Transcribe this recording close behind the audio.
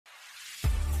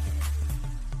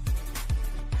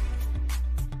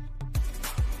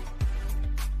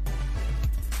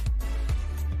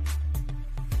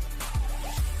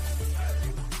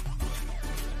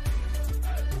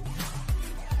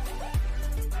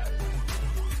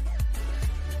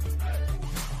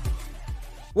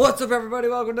What's up, everybody?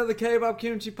 Welcome to the K-Pop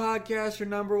Kimchi Podcast, your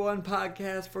number one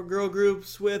podcast for girl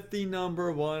groups with the number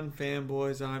one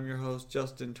fanboys. I'm your host,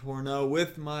 Justin Torno,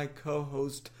 with my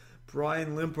co-host,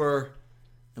 Brian Limper.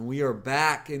 And we are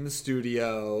back in the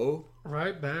studio.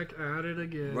 Right back at it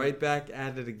again. Right back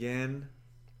at it again.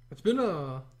 It's been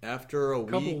a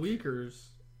couple weekers.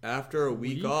 After a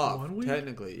week off, 1 week?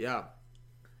 technically, yeah.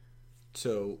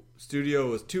 So, studio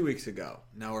was 2 weeks ago.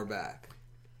 Now we're back.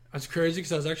 That's crazy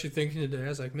because I was actually thinking today, I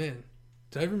was like, man,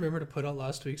 did I remember to put out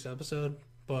last week's episode?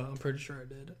 But I'm pretty sure I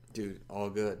did. Dude, all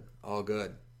good. All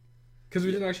good. Because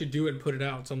we didn't actually do it and put it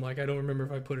out, so I'm like, I don't remember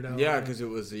if I put it out. Yeah, because it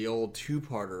was the old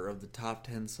two-parter of the top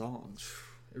 10 songs.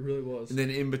 It really was. And then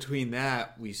in between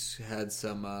that, we had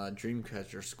some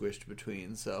Dreamcatcher squished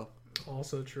between, so.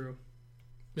 Also true.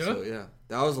 Yeah? So, yeah.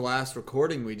 That was the last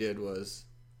recording we did was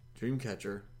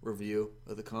Dreamcatcher review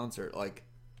of the concert. Like,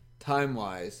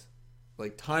 time-wise.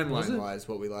 Like, timeline-wise,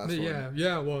 what we last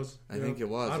Yeah, it was. I think it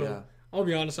was, yeah. I'll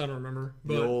be honest, I don't remember.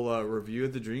 But the old review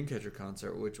of the Dreamcatcher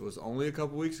concert, which was only a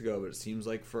couple weeks ago, but it seems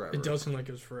like forever. It does seem like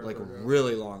it was forever Like, ago.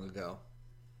 really long ago.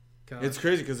 God. It's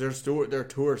crazy because their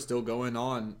tour is still going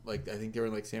on. Like, I think they were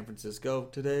in, like, San Francisco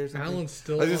today or something. Alan's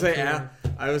still I was on gonna say,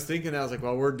 tour. I was thinking, I was like,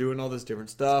 well, we're doing all this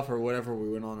different stuff or whatever. We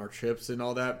went on our trips and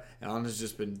all that. Alan has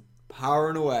just been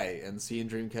powering away and seeing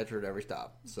Dreamcatcher at every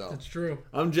stop. So That's true.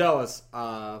 I'm jealous.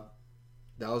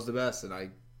 That was the best, and I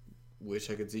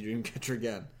wish I could see Dreamcatcher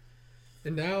again.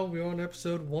 And now we're on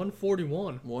episode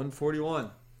 141. 141.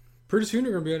 Pretty soon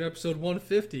we're going to be on episode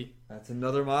 150. That's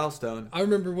another milestone. I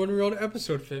remember when we were on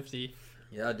episode 50.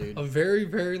 Yeah, dude. A very,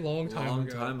 very long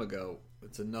time ago.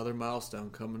 It's another milestone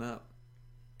coming up.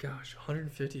 Gosh,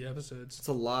 150 episodes. It's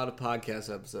a lot of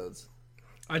podcast episodes.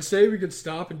 I'd say we could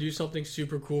stop and do something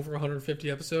super cool for 150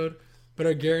 episode, but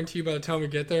I guarantee you by the time we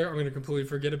get there, I'm going to completely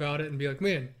forget about it and be like,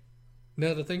 man,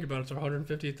 now to think about it, it's our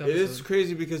 150th episode. It is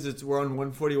crazy because we're on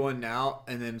 141 now,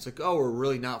 and then it's like, oh, we're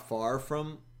really not far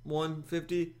from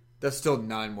 150. That's still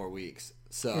 9 more weeks.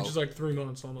 So, which is like 3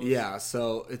 months almost. Yeah,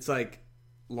 so it's like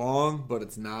long, but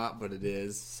it's not, but it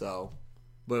is. So,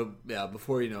 but yeah,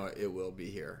 before you know it, it will be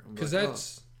here. Because like,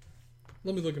 that's...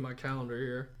 Let me look at my calendar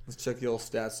here. Let's check the old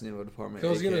stats and info department. I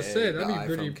was going to say, that'd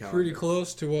be pretty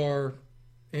close to our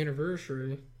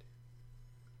anniversary.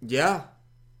 Yeah.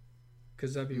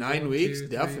 Because that'd be 9 weeks,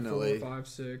 definitely. 4, 5,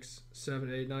 6,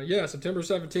 7, 8, 9. Yeah, September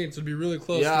 17th. So it'd be really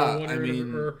close to our 1 year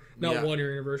anniversary. Not 1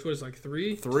 year anniversary. What is it, like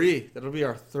 3? 3. That'll be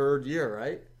our 3rd year,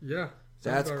 right? Yeah.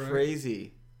 That's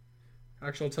crazy. Right.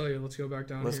 Actually, I'll tell you. Let's go back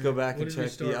down Let's here. go back and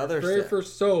check the other very stats.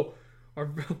 first. So, oh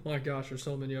my gosh, there's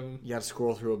so many of them. You got to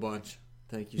scroll through a bunch.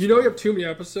 Thank you. You know you have too many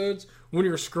episodes when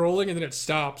you're scrolling and then it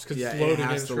stops because it's loading. It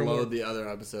has to load the other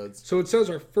episodes. So it says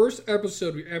our first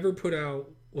episode we ever put out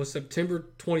was September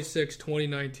 26,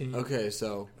 2019. Okay,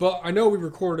 so... But I know we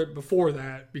recorded it before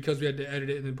that because we had to edit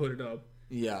it and then put it up.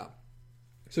 Yeah.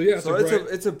 So yeah, so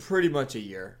it's a pretty much a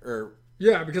year.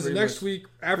 Yeah, because the next week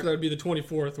after that would be the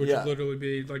 24th, which would literally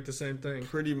be like the same thing.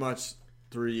 Pretty much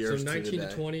 3 years. So 19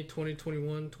 to 20, 20,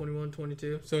 21, 21,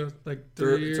 22. So like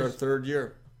 3 years. It's our 3rd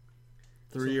year.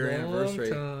 3-year anniversary.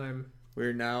 Long time.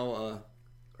 We're now...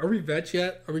 Are we vets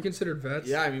yet? Are we considered vets?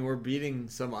 Yeah, I mean, we're beating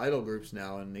some idol groups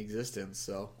now in existence,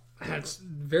 so... That's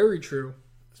very true.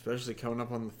 Especially coming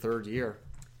up on the 3rd year.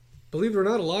 Believe it or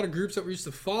not, a lot of groups that we used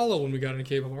to follow when we got into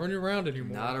K-pop aren't around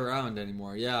anymore. Not around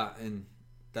anymore, yeah, and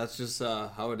that's just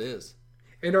how it is.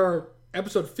 And our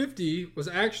episode 50 was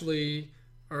actually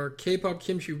our K-pop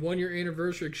Kimchi 1 year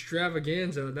anniversary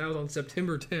extravaganza. That was on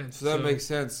September 10th. So that makes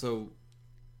sense, so...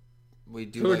 We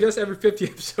do. So I guess every 50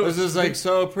 episodes. This is like,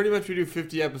 so pretty much we do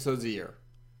 50 episodes a year.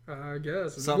 I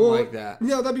guess. Something like that.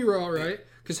 Yeah, that'd be all right.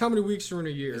 Because how many weeks are in a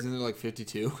year? Isn't it like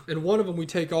 52? And one of them we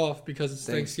take off because it's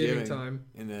Thanksgiving time.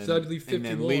 And then, so that'd be 51.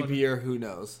 And then leap year, who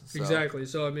knows? So exactly.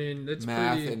 So, I mean, it's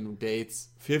math pretty... and dates.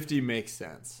 50 makes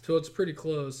sense. So it's pretty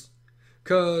close.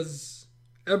 Because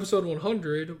episode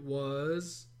 100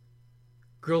 was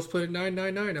Girls Planet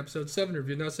 999, episode 7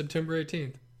 review, not September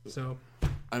 18th. So...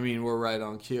 I mean, we're right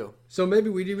on cue. So maybe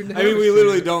we didn't even have we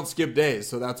literally don't skip days,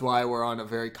 so that's why we're on a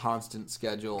very constant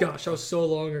schedule. Gosh, that was so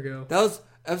long ago. That was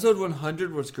episode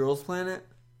 100 was Girls Planet.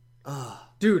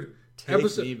 Dude,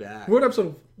 take me back. We're on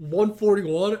episode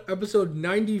 141. Episode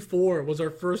 94 was our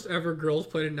first ever Girls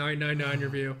Planet 999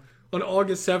 review on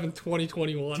August 7th,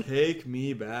 2021. Take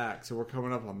me back. So we're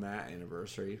coming up on that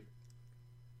anniversary.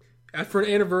 And for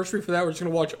an anniversary for that, we're just going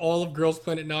to watch all of Girls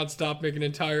Planet nonstop, make an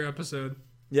entire episode.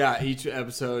 Yeah, each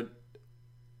episode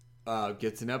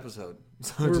gets an episode.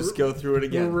 So just go through it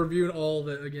again. We're reviewing all of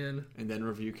it again. And then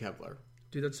review Kepler.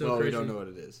 Dude, that's so crazy. crazy. We don't know what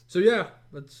it is. So yeah,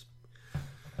 that's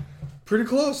Pretty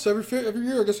close. Every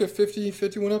year, I guess we have 50,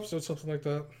 51 episodes, something like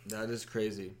that. That is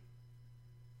crazy.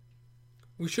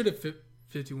 We should have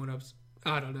 51 episodes.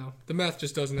 I don't know. The math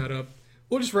just doesn't add up.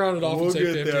 We'll just round it off We'll and say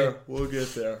get 50. there. We'll get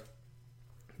there.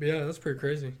 But yeah, that's pretty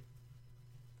crazy.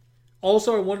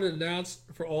 Also, I wanted to announce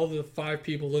for all the 5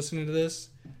 people listening to this,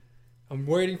 I'm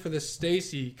waiting for the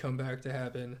Stacy comeback to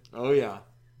happen. Oh, yeah.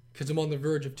 Because I'm on the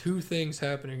verge of 2 things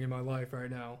happening in my life right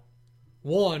now.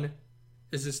 One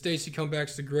is that Stacy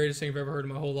comeback's the greatest thing I've ever heard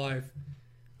in my whole life.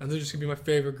 And they're just going to be my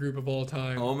favorite group of all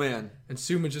time. Oh, man. And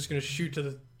Suma's just going to shoot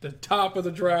to the top of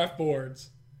the draft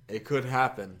boards. It could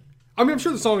happen. I mean, I'm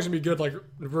sure the song's going to be good, like,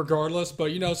 regardless.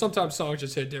 But, sometimes songs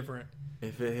just hit different.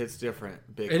 If it hits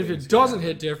different, big And if things it can doesn't happen.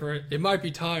 hit different, it might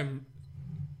be time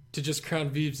to just crown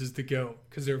Vives as the GOAT.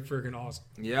 Because they're freaking awesome.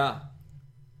 Yeah.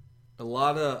 A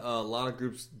lot of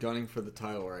groups gunning for the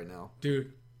title right now.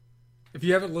 Dude, if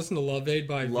you haven't listened to Love Aid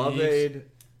by Love Vives, Aid,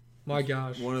 my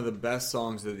gosh. one of the best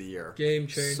songs of the year. Game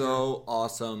changer. So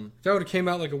awesome. If that would have came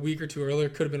out like a week or 2 earlier,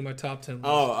 it could have been in my top 10 list.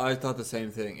 Oh, I thought the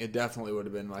same thing. It definitely would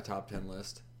have been my top 10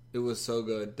 list. It was so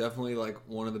good. Definitely like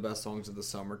one of the best songs of the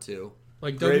summer too.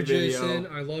 Like Great WJson,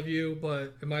 video. I love you,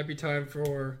 but it might be time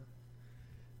for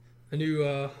a new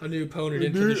opponent A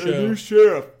into the show. new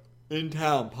sheriff in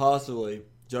town, possibly.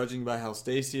 Judging by how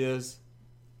Stacy is,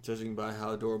 judging by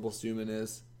how adorable Suman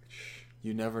is,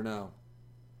 you never know.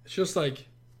 It's just the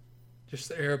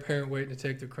heir apparent waiting to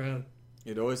take the crown.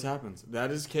 It always happens.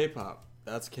 That is K-pop.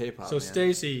 That's K-pop. So man.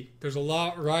 Stacy, there's a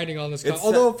lot riding on this. It's-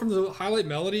 Although from the highlight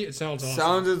melody, it sounds awesome.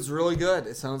 Sounds really good.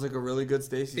 It sounds like a really good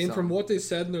Stacy And song. from what they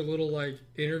said in their little like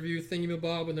interview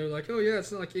thingamabob, and they're like, "Oh yeah,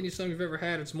 it's not like any song you've ever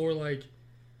had. It's more like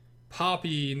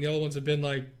poppy." And the other ones have been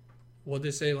like, what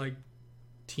they say, like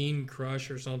teen crush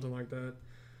or something like that.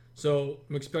 So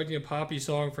I'm expecting a poppy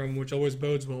song from them, which always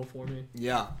bodes well for me.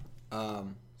 Yeah.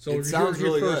 So It sounds you're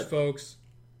really first, good. folks.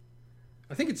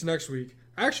 I think it's next week.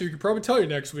 Actually, we could probably tell you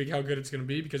next week how good it's going to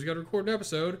be because we got to record an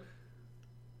episode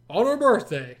on our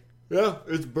birthday. Yeah,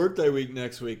 it's birthday week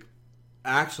next week.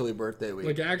 Actually birthday week.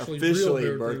 Like, actually Officially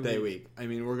real birthday birthday week. week. I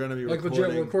mean, we're going to be Like recording.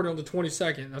 legit, we're recording on the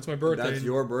 22nd. That's my birthday. That's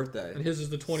your birthday. And his is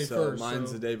the 21st. So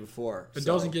mine's the day before. It So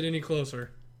doesn't get any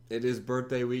closer. It is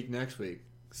birthday week next week.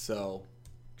 So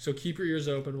keep your ears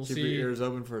open. We'll keep see. your ears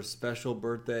open for a special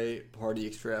birthday party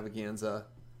extravaganza.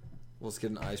 Let's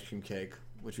get an ice cream cake,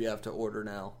 which we have to order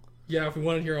now. Yeah, if we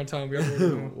want it here on time, we have to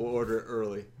order now. We'll order it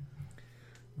early.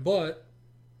 But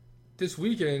this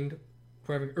weekend,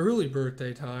 we're having early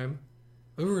birthday time.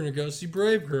 We're going to go see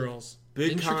Brave Girls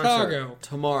Big in concert Chicago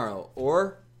tomorrow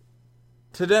or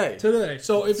today. today.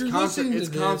 So if It's you're concert. listening to It's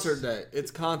this, concert day.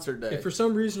 It's concert day. if for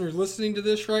some reason you're listening to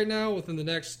this right now within the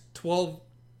next 12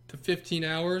 to 15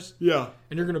 hours, Yeah.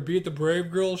 and you're going to be at the Brave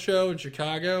Girls show in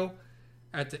Chicago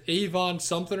at the Avon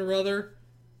something or other,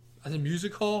 at the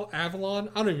music hall, Avalon,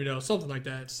 I don't even know, something like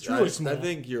that. It's really small. I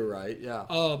think you're right. Yeah.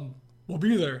 We'll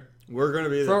be there. We're gonna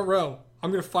be there. Front row. I'm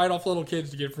going to fight off little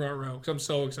kids to get front row because I'm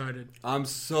so excited. I'm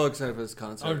so excited for this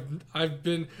concert. I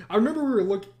remember we were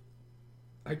looking,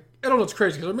 I don't know, it's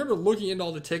crazy because I remember looking into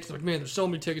all the tickets, like, man, there's so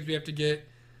many tickets we have to get.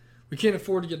 We can't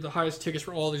afford to get the highest tickets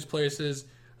for all these places. I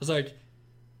was like,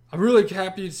 I'm really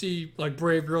happy to see, like,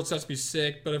 Brave Girls. That's to be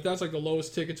sick. But if that's, like, the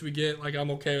lowest tickets we get, like, I'm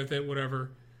okay with it,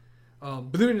 whatever.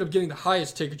 But then we ended up getting the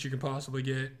highest tickets you can possibly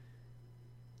get.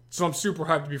 So I'm super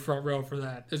hyped to be front row for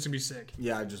that. It's going to be sick.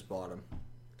 Yeah, I just bought them.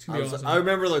 It's going to be awesome. I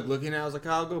remember like looking at it, I was like,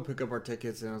 I'll go pick up our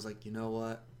tickets. And I was like, you know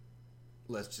what?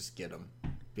 Let's just get them.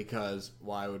 Because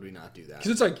why would we not do that? Because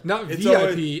it's, like, not It's VIP,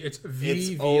 always- it's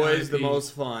VVIP. It's always the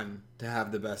most fun to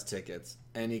have the best tickets.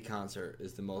 Any concert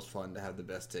is the most fun to have the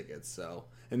best tickets. So,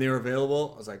 and they were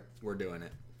available. I was like, we're doing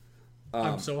it.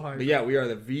 I'm so hyped. But yeah, we are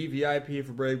the VVIP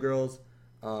for Brave Girls.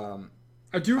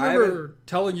 I do remember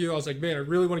telling you, I was like, man, I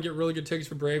really want to get really good tickets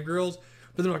for Brave Girls.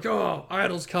 But they're like, oh,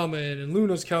 Idol's coming and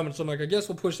Luna's coming. So I'm like, I guess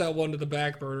we'll push that one to the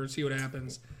back burner and see what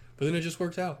happens. But then it just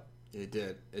worked out. It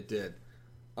did. It did.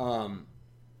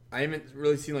 I haven't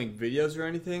really seen like videos or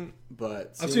anything,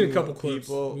 but I've seen a what couple clips.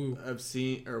 People Ooh. have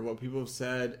seen or what people have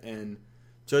said, and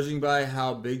judging by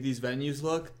how big these venues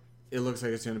look, it looks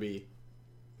like it's going to be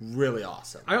really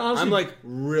awesome. I'm like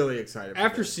really excited. For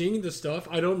After this. seeing the stuff,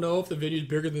 I don't know if the venue's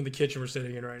bigger than the kitchen we're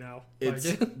sitting in right now. It's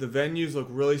Like, the venues look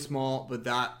really small, but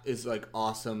that is like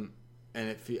awesome, and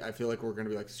I feel like we're going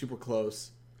to be like super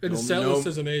close. and the set list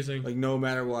is amazing. Like no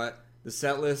matter what, the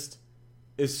set list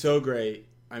is so great.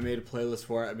 I made a playlist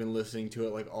for it. I've been listening to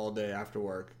it like all day after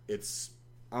work.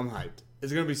 I'm hyped.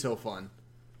 It's gonna be so fun.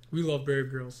 We love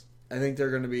Brave Girls. I think they're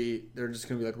just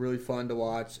gonna be like really fun to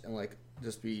watch and like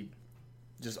just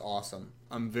awesome.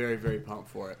 I'm very, very pumped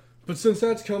for it. But since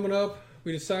that's coming up,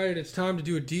 we decided it's time to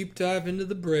do a deep dive into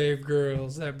the Brave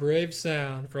Girls, that brave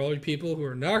sound, for all you people who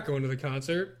are not going to the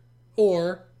concert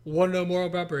or want to know more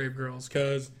about Brave Girls.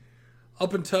 Because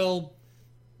up until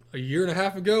a year and a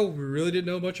half ago, we really didn't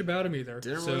know much about them either.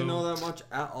 Didn't really know that much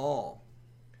at all.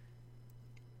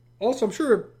 Also, I'm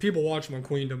sure people watch them on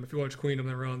Queendom. If you watch Queendom,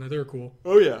 they're on there. They're cool.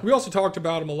 Oh, yeah. We also talked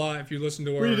about them a lot if you listen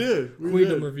to our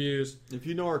Queendom reviews. If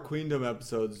you know our Queendom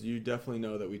episodes, you definitely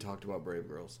know that we talked about Brave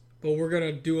Girls. But we're going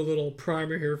to do a little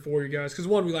primer here for you guys. Because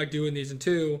one, we like doing these. And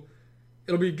two,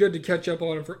 it'll be good to catch up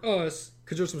on them for us.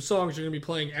 Because there's some songs you're going to be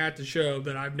playing at the show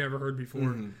that I've never heard before.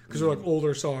 Because they're like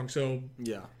older songs. So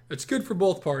yeah, it's good for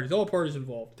both parties. All parties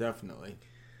involved. Definitely.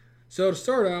 So to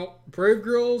start out, Brave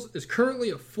Girls is currently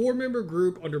a 4-member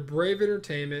group under Brave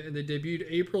Entertainment, and they debuted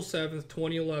April 7th,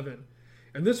 2011.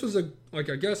 And this was a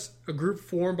group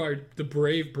formed by the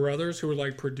Brave brothers, who were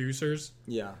like producers.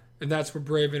 Yeah. And that's where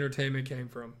Brave Entertainment came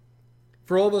from.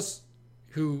 For all of us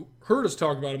who heard us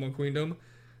talk about them on Queendom,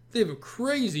 they have a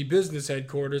crazy business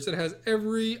headquarters that has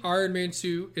every Iron Man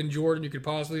suit and Jordan you could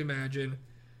possibly imagine.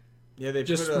 Yeah, they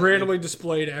just randomly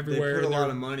displayed everywhere. They put a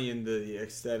lot of money into the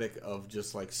aesthetic of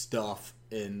just like stuff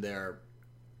in their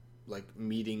like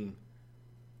meeting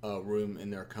room in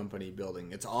their company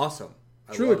building. It's awesome.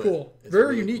 It's really cool. It's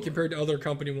very unique cool compared to other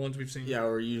company ones we've seen. Yeah,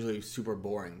 we're usually super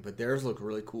boring, but theirs look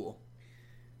really cool.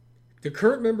 The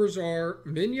current members are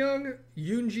Minyoung,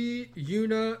 Yoonji,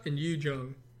 Yuna, and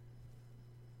Yoojung.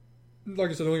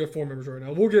 Like I said, they only have 4 members right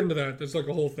now. We'll get into that. There's like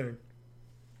a whole thing.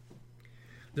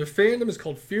 Their fandom is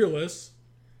called Fearless,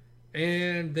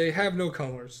 and they have no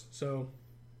colors. So,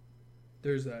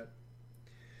 there's that.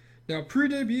 Now,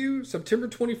 pre-debut, September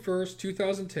 21st,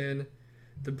 2010,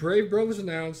 the Brave Brothers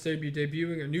announced they'd be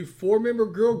debuting a new 4-member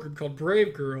girl group called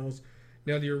Brave Girls.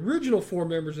 Now, the original 4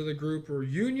 members of the group were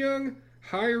Yoonyoung,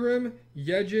 Hyram,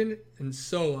 Yejin, and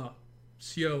Soa.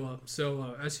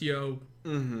 Soa, S-E-O,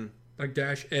 like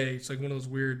dash A. It's like one of those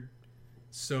weird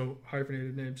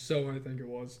hyphenated names. Soa, I think it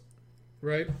was.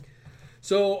 Right?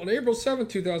 So, on April 7th,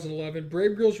 2011,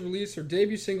 Brave Girls released their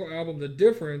debut single album, The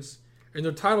Difference, and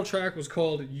their title track was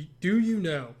called Do You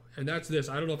Know? And that's this.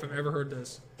 I don't know if I've ever heard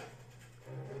this.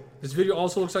 This video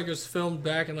also looks like it was filmed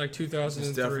back in like 2003.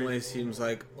 This definitely seems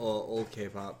like old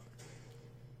K-pop.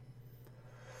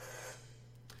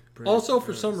 Also,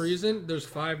 for some reason, there's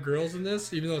 5 girls in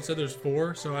this, even though it said there's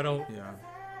 4, so I don't... Yeah.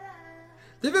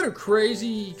 They've had a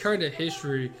crazy kind of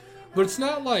history, but it's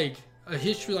not like a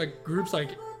history like groups like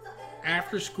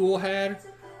After School had,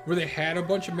 where they had a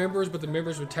bunch of members, but the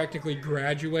members would technically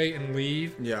graduate and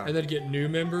leave, and then get new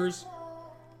members.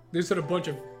 They just had a bunch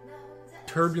of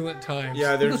turbulent times.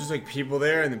 Yeah, there's just like people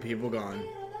there and then people gone.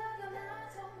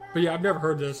 But yeah, I've never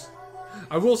heard this.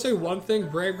 I will say one thing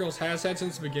Brave Girls has had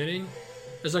since the beginning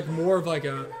is like more of like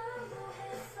a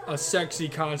sexy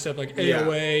concept, like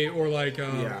AOA or like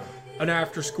an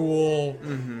After School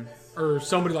or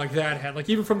somebody like that had. Like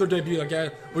even from their debut, like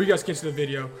well, you guys can't see the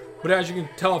video, but as you can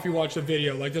tell if you watch the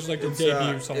video, like this is like their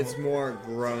debut song. It's more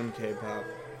grown K-pop.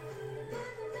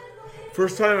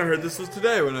 First time I heard this was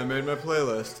today when I made my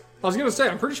playlist. I was gonna say,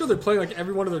 I'm pretty sure they play like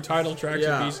every one of their title tracks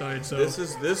and B-sides. So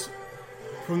this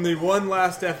from the one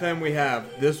last FM we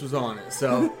have. This was on it.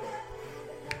 So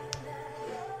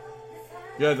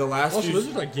yeah, the last also, this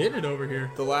is like getting it over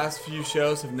here. The last few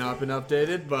shows have not been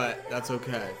updated, but that's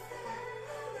okay.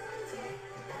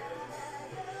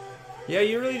 Yeah,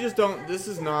 you really just don't. This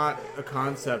is not a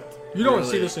concept. You don't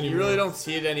see this anymore. You really don't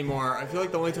see it anymore. I feel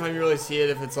like the only time you really see it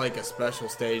if it's like a special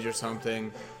stage or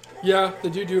something. Yeah, they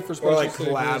do it for special stages.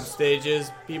 Or like collab stages.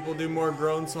 stages. People do more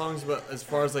grown songs, but as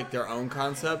far as like their own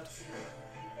concept,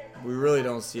 we really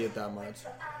don't see it that much.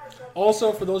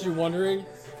 Also, for those of you wondering,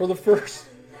 for the first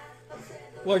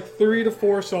like 3 to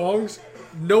 4 songs,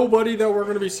 nobody that we're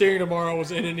going to be seeing tomorrow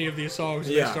was in any of these songs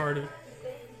when they started.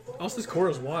 Also, this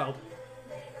chorus is wild.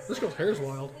 This girl's hair is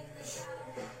wild.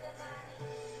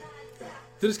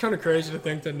 It is kind of crazy to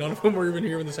think that none of them were even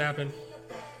here when this happened.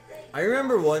 I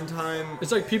remember one time...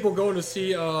 It's like people going to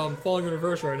see Falling in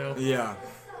Reverse right now. Yeah.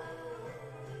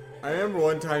 I remember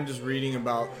one time just reading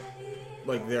about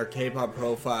like their K-pop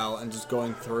profile and just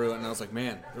going through it, and I was like,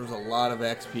 man, there was a lot of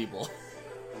X people.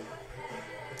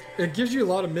 It gives you a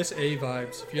lot of Miss A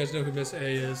vibes, if you guys know who Miss A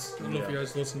is. I don't know if you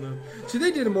guys listen to them. See, they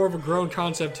did a more of a grown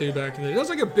concept, too, back in the day. That was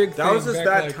like a big thing. That was just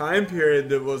that time period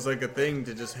that was like a thing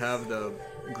to just have the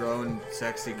grown,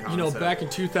 sexy concept. You know, back in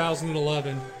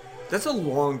 2011. That's a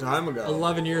long time ago.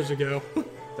 11 years ago.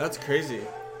 That's crazy.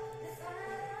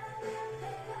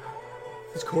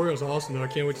 This choreo's awesome, though. I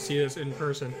can't wait to see this in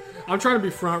person. I'm trying to be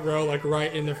front row, like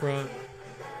right in the front.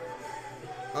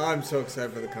 I'm so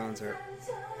excited for the concert.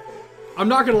 I'm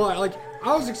not gonna lie. Like,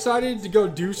 I was excited to go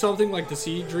do something like to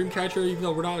see Dreamcatcher, even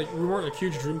though we weren't like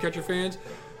huge Dreamcatcher fans.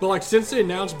 But like since they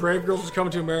announced Brave Girls was coming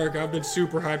to America, I've been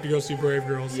super hyped to go see Brave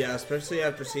Girls. Yeah, especially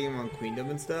after seeing them on Queendom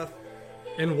and stuff.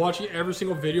 And watching every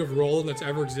single video of Roland that's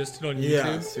ever existed on YouTube.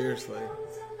 Yeah, seriously.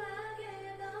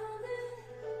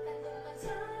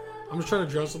 I'm just trying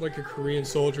to dress up like a Korean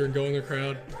soldier and go in the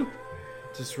crowd.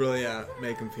 Just really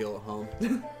make them feel at home.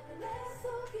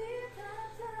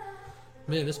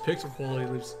 Man, this pixel quality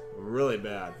looks Really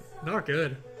bad. not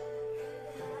good.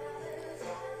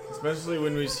 Especially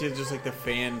when we see just like the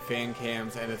fan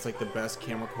cams and it's like the best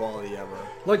camera quality ever.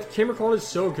 Like, the camera quality is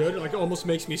so good, like, it almost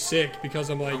makes me sick because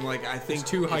I'm like I think it's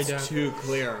too high it's def. too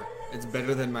clear. It's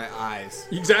better than my eyes.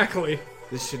 Exactly.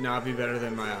 This should not be better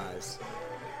than my eyes.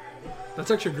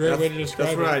 That's actually a great way to describe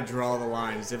That's where it. I draw the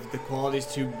line. Is if the quality's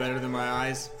too better than my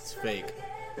eyes, it's fake.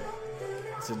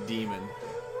 It's a demon.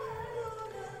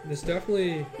 This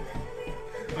definitely...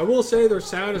 I will say their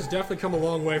sound has definitely come a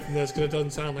long way from this because it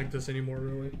doesn't sound like this anymore,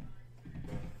 really.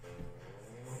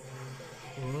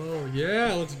 Oh,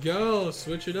 yeah, let's go.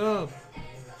 Switch it up.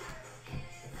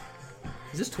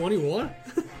 Is this 21?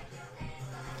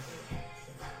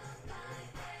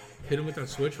 Hit him with that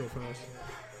switch real fast.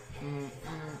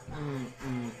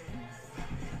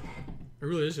 It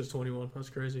really is just 21. That's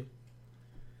crazy.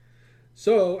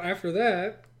 So, after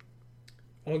that,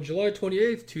 on July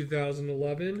 28th,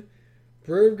 2011,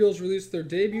 Brave Girls released their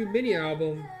debut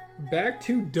mini-album, Back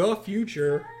to the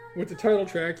Future, with the title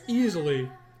track, Easily.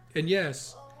 And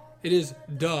yes, it is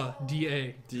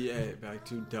DA. DA, Back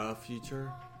to the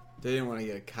Future. They didn't want to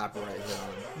get a copyright hit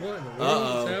on. What in the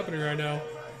world is happening right now?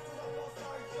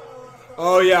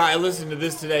 Oh yeah, I listened to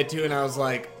this today too, and I was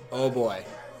like, oh boy.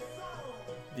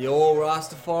 The old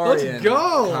Rastafarian Let's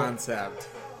go! concept.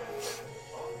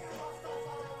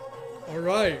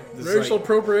 Alright, This, racial like-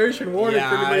 appropriation warning for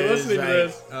anybody it is listening to like-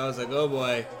 this. I was like, oh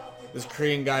boy. This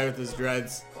Korean guy with his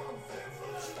dreads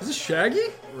Is this Shaggy?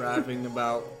 rapping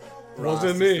about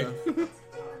Wasn't Rasta me. stuff.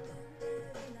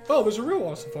 Oh, there's a real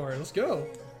Rastafari. Let's go.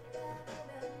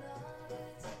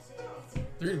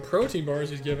 They're eating protein bars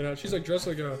he's giving out. She's like dressed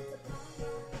like a...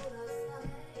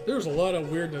 There's a lot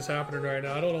of weirdness happening right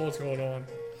now. I don't know what's going on.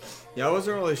 Yeah, I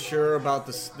wasn't really sure about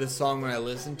this song when I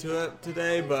listened to it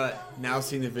today, but now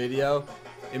seeing the video,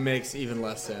 it makes even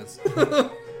less sense.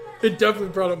 It definitely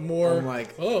brought up more. I'm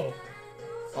like, oh.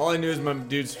 all I knew is my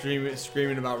dude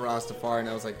screaming about Rastafari, and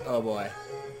I was like, oh boy.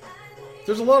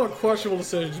 There's a lot of questionable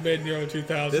decisions made in the early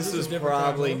 2000s. This is a different time,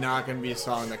 probably though. not going to be a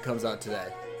song that comes out today.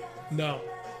 No.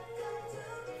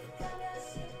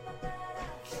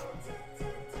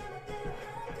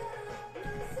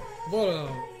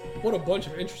 What a bunch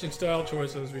of interesting style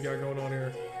choices we got going on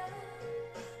here.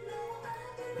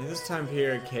 In this time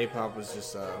period, K-pop was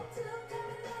just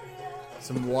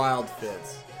some wild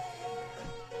fits.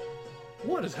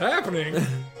 What is happening?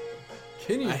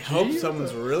 Kenny I G? hope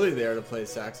someone's really there to play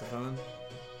saxophone.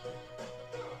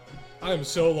 I am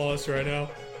so lost right now.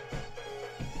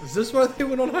 Is this why they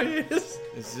went on hiatus?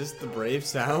 Is this the Brave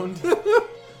sound?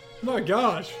 My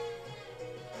gosh.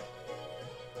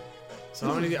 So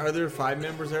how many are there? 5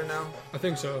 members there now? I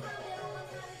think so.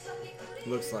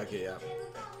 Looks like it, yeah.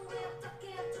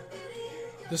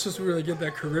 This is where they get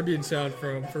that Caribbean sound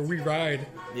from for We Ride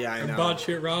Yeah, I and know.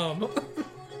 Bachit Ram.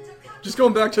 Just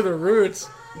going back to their roots.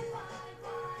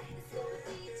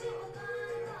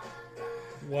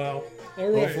 Wow. All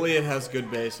right. Hopefully it has good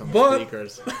bass on the But-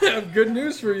 speakers. I have good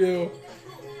news for you.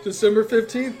 December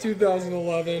 15th,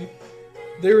 2011,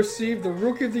 they received the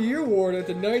Rookie of the Year award at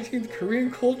the 19th Korean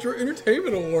Culture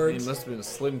Entertainment He Awards. must have been a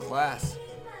slim class.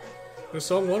 The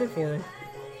song won it for him.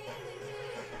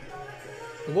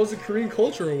 It was the Korean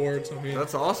Culture Awards, I mean.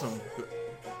 That's awesome.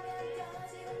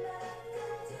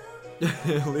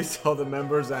 At least all the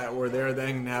members that were there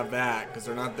then have that, because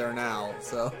they're not there now,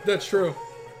 so. That's true.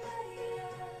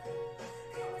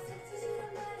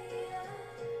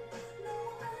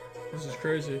 This is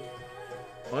crazy.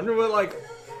 Wonder what, like,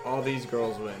 all these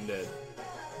girls went and did.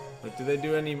 Like, did they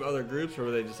do any other groups, or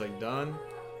were they just, like, done?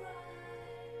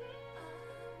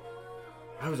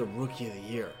 I was a Rookie of the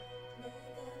Year.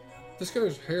 This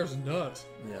guy's hair is nuts.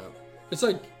 Yeah. It's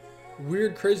like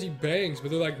weird, crazy bangs,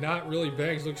 but they're like not really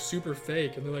bangs. They look super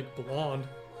fake, and they're like blonde.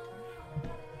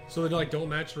 So they like don't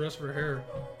match the rest of her hair.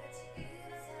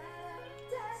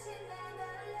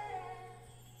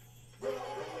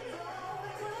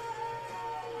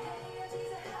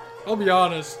 I'll be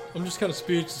honest, I'm just kind of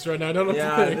speechless right now. I don't know what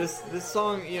to Yeah, think. this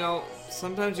song, you know,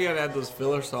 sometimes you gotta add those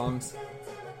filler songs.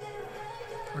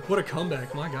 Like, what a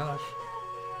comeback, my gosh.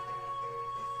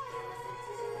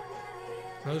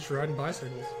 Now they're just riding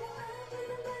bicycles.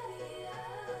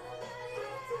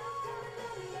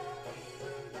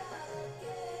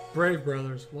 Brave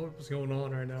Brothers. What was going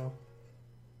on right now?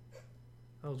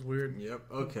 That was weird. Yep.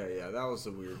 Okay. Yeah, that was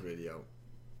a weird video.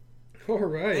 All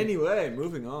right. Anyway,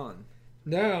 moving on.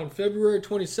 Now, on February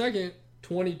 22nd,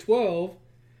 2012,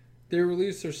 they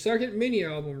released their second mini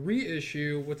album,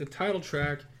 Reissue, with the title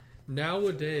track,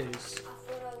 Nowadays.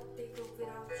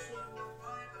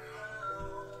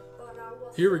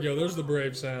 Here we go. There's the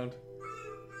Brave sound.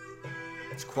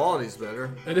 Its quality's better.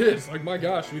 It is. Like, my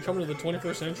gosh, we coming to the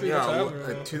 21st century? What's Yeah, happening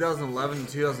right now? 2011 and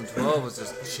 2012 was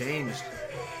just changed.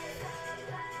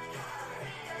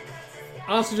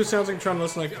 Honestly, just sounds like I'm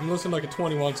listening to like a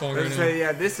 21 song right now.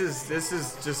 Yeah, this is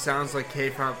just sounds like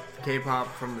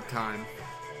K-pop from the time.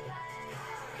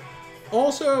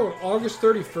 Also, August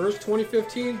 31st,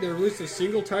 2015, they released a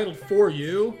single titled For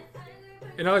You.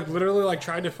 And I literally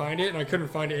tried to find it and I couldn't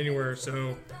find it anywhere,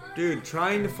 so... Dude,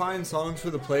 trying to find songs for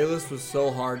the playlist was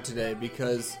so hard today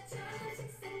because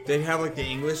they'd have the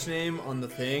English name on the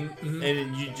thing and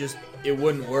it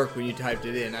wouldn't work when you typed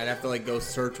it in. I'd have to go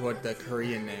search what the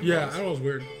Korean name was. Yeah, I know, it was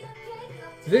weird.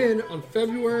 Then, on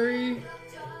February,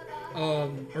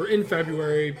 in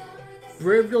February,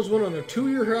 Brave Girls went on a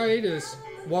 2-year hiatus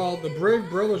while the Brave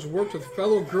Brothers worked with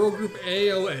fellow girl group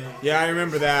AOA. Yeah, I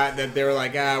remember that they were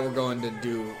like, we're going to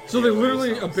do... So they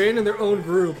literally abandoned their own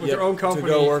group with their own company.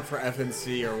 To go work for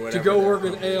FNC or whatever. To go work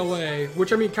with AOA,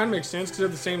 which, kind of makes sense because they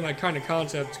have the same, kind of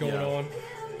concepts going on.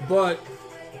 But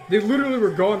they literally were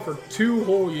gone for 2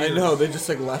 whole years. I know, they just,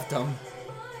 left them.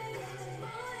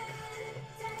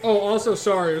 Oh, also,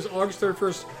 sorry, it was August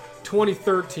 31st,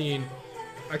 2013.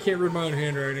 I can't read my own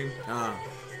handwriting.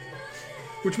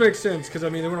 Which makes sense, because, they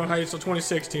went on hiatus until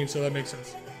 2016, so that makes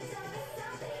sense.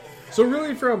 So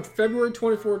really, from February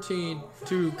 2014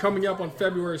 to coming up on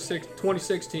February 6th,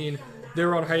 2016, they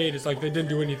were on hiatus. They didn't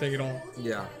do anything at all.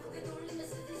 Yeah.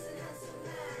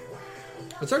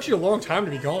 It's actually a long time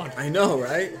to be gone. I know,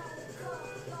 right?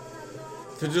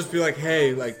 To just be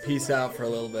hey, peace out for a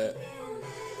little bit.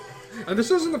 And this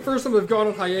isn't the first time they've gone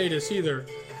on hiatus, either.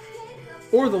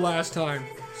 Or the last time.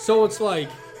 So it's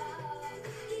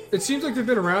it seems like they've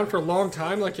been around for a long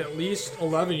time, at least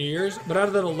 11 years. But out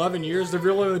of that 11 years, they've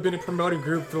really only been a promoting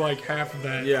group for half of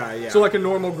that. Yeah, yeah. So a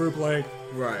normal group length.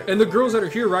 Right. And the girls that are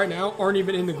here right now aren't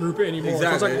even in the group anymore.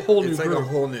 Exactly. So it's a whole new group. group. It's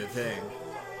a whole new thing.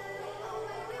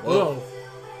 Whoa.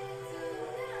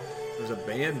 There's a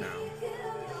band now.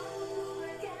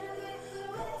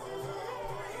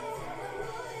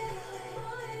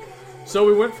 So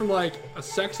we went from a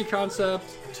sexy concept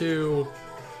to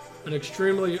an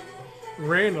extremely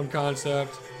random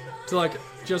concept to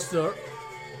just the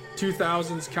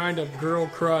 2000s kind of girl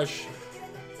crush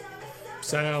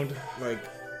sound.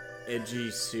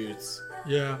 Edgy suits.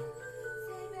 Yeah.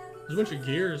 There's a bunch of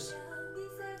gears.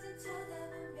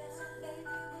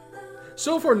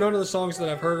 So far, none of the songs that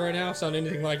I've heard right now sound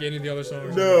anything like any of the other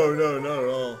songs. No, not at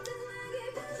all.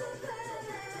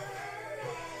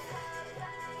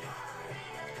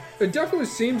 It definitely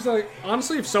seems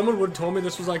honestly, if someone would have told me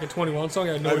this was a 21 song,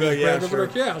 I had no idea. Yeah, sure.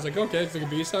 I was okay, it's a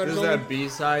B-side or This is something. that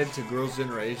B-side to Girls'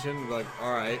 Generation.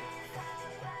 Alright.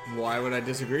 Why would I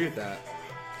disagree with that?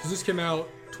 Because this came out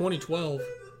 2012.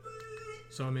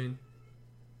 So,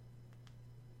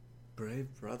 Brave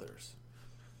Brothers.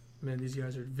 Man, these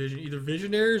guys are either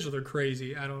visionaries or they're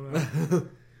crazy. I don't know.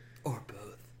 Or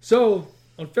both. So,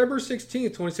 on February 16th,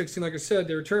 2016, like I said,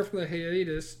 they returned from the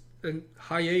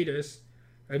hiatus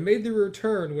and made the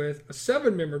return with a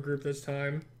 7-member group this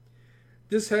time.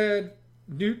 This had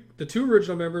the 2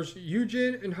 original members,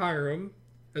 Yoojin and Hiram,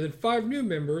 and then 5 new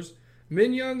members,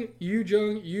 Minyoung,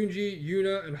 Yoojung, Yoonji,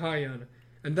 Yoona, and Hyun.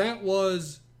 And that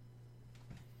was,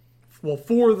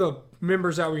 4 of the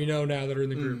members that we know now that are in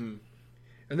the group. Mm-hmm.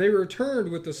 And they returned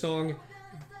with the song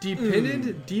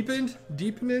Deepened.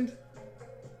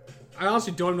 I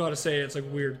honestly don't know how to say it. It's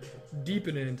weird.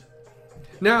 Deepened.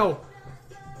 Now,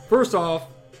 first off,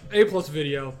 A+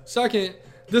 video. Second,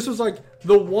 this was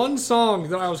the one song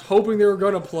that I was hoping they were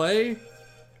going to play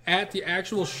at the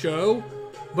actual show,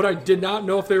 but I did not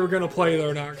know if they were going to play it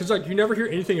or not. Because you never hear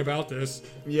anything about this.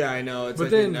 Yeah, I know. It's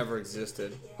then, it never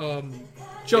existed.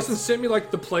 Justin sent me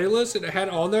the playlist and it had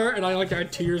it on there, and I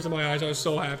had tears in my eyes. I was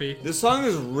so happy. This song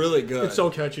is really good. It's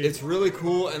so catchy. It's really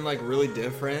cool and really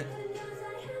different.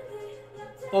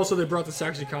 Also, they brought the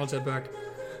sexy concept back.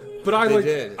 But I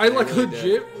really legit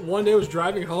did. One day I was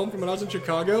driving home from when I was in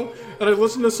Chicago, and I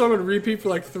listened to the song on repeat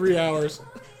for 3 hours.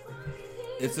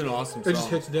 It's an awesome song. It just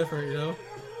hits different,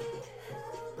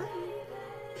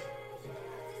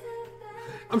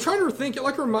 I'm trying to think.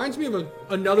 It reminds me of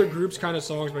another group's kind of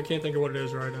songs, but I can't think of what it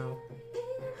is right now.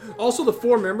 Also, the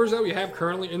 4 members that we have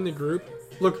currently in the group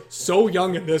look so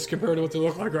young in this compared to what they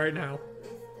look like right now.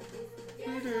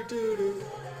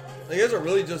 Like, there's a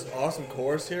really just awesome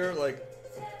chorus here. Like,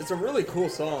 it's a really cool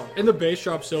song. And the bass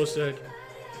drop's so sick.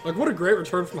 Like, what a great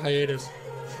return from hiatus.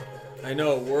 I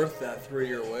know, worth that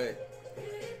 3-year wait.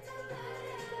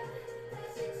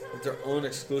 With their own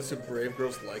exclusive Brave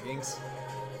Girls leggings.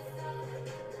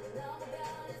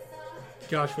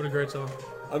 Gosh, what a great song.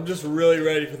 I'm just really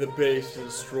ready for the bass to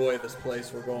destroy this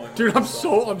place we're going. Dude, I'm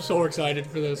so excited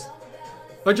for this.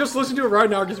 Like, just listening to it right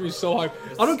now gets me so hyped.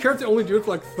 I don't care if they only do it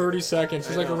for like 30 seconds.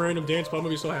 It's like a random dance, but I'm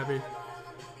gonna be so happy.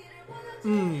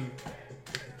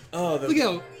 Oh, Look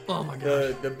how, oh my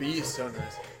god. the beat is so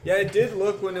nice. Yeah, it did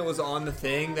look when it was on the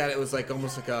thing that it was like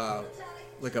almost like a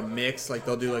mix. Like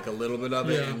they'll do like a little bit of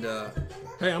it, Yeah. and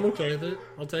Hey, I'm okay with it.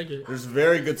 I'll take it. there's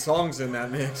very good songs in that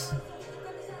mix.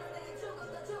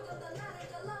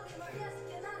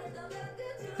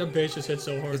 That bass just hits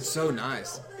so hard. It's so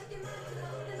nice.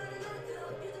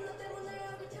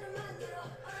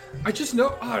 I just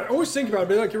know, I always think about it,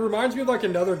 but like, it reminds me of like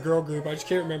another girl group. I just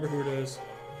can't remember who it is.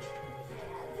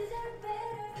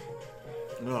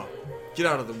 Oh, get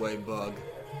out of the way, Bug.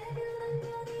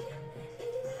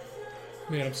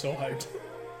 Man, I'm so hyped.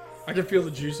 I can feel the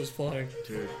juices flying.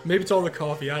 Dude. Maybe it's all the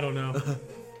coffee, I don't know.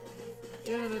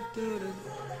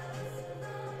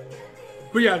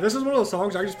 But yeah, this is one of those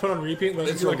songs I just put on repeat and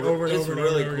listen to like over and over and over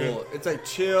really and over cool. again. It's like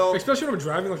chill. Especially when I'm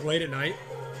driving like late at night.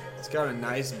 It's got a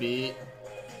nice beat.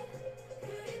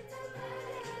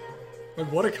 Like,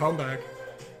 what a comeback.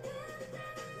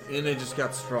 And they just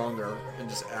got stronger and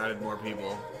just added more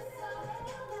people.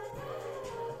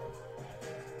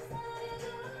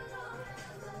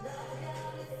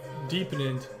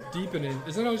 Deepened. Deepened.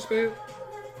 Isn't that how you spell it?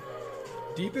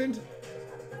 Deepened?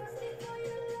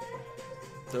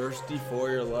 Thirsty for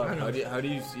your love. I don't know. How do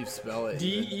you spell it?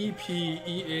 D-E-P-E-N-E-D.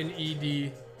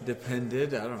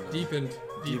 Depended? I don't know. Deepened.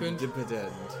 Deepened?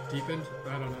 Dependent. Deepened?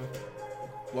 I don't know.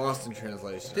 Lost in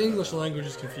translation. The English language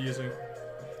is confusing.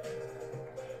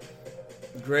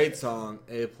 Great song.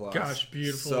 A+. Gosh,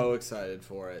 beautiful. So excited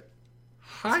for it. It's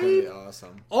Hype. gonna be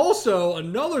awesome. Also,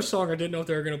 another song I didn't know if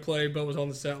they were going to play, but was on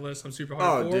the set list. I'm super hyped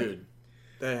for. Oh, dude.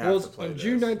 They have Well, to play on this.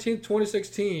 June 19th,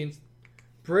 2016,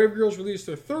 Brave Girls released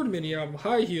their third mini album,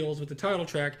 High Heels, with the title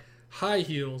track, High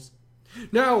Heels.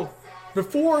 Now,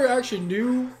 before I actually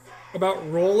knew about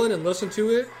Rollin' and listened to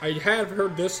it, I had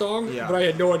heard this song, Yeah. but I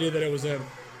had no idea that it was them.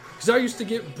 Because I used to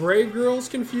get Brave Girls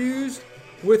confused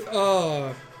with,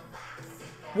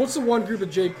 what's the one group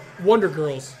of Wonder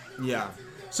Girls. Yeah.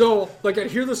 So, like,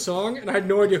 I'd hear the song, and I had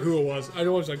no idea who it was. I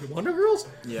know it was, like, Wonder Girls?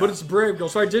 Yeah. But it's Brave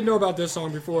Girls, so I did know about this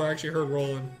song before I actually heard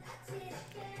Rollin'.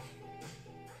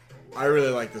 I really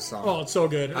like this song. Oh, it's so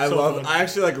good. It's I so fun.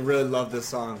 actually really love this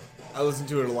song. I listened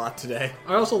to it a lot today.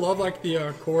 I also love, like,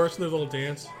 the chorus and the little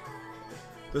dance.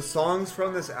 The songs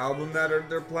from this album that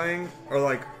they're playing are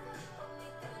like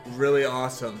really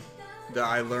awesome. That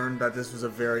I learned that this was a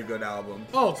very good album.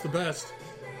 Oh, it's the best.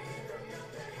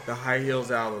 The High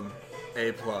Heels album,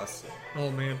 A+.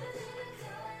 Oh, man.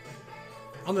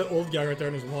 I'm that old guy right there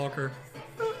in his walker.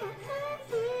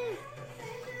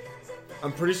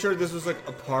 I'm pretty sure this was like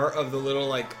a part of the little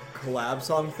like collab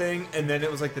song thing, and then it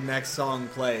was like the next song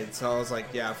played. So I was like,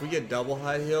 yeah, if we get double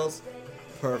High Heels,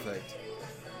 perfect.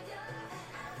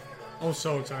 I'm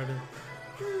so excited.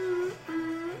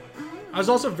 I was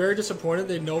also very disappointed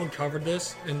that no one covered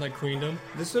this in, like, Queendom.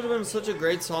 This would have been such a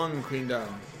great song in Queendom.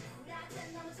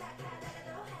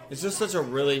 It's just such a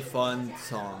really fun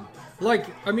song. Like,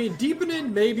 I mean,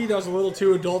 Deepening, maybe that was a little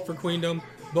too adult for Queendom,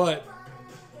 but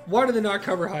why did they not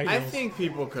cover High Heels? I think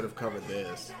people could have covered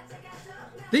this.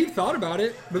 They thought about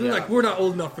it, but they're Yeah. like, we're not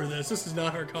old enough for this. This is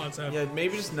not our concept. Yeah,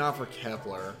 maybe just not for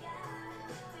Kepler.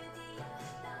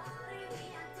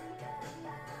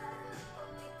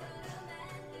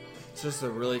 It's just a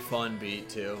really fun beat,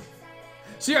 too.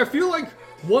 See, I feel like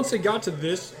once they got to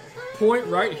this point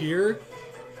right here,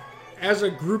 as a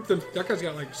group, that guy's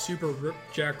got like super ripped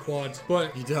jack quads,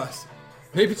 but He does.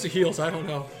 maybe it's the heels, I don't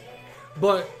know.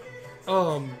 But,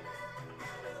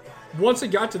 once they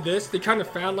got to this, they kind of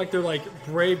found like their like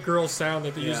Brave Girl sound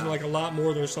that they use in Yeah. like a lot more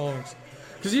of their songs.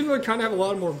 Because even though they kind of have a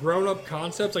lot more grown-up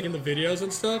concepts, like in the videos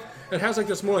and stuff, it has like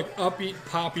this more like upbeat,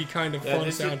 poppy kind of Yeah, fun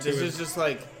this sound to it. is just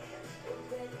like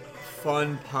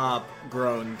fun pop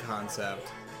grown concept.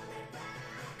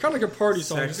 Kind of like a party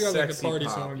song. It's got like a Sexy party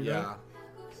pop, song, you yeah. know?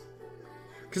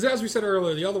 Because as we said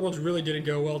earlier, the other ones really didn't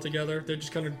go well together. They're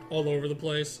just kind of all over the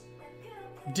place.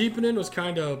 Deepening was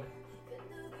kind of,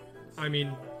 I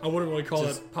mean, I wouldn't really call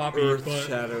Just it poppy, but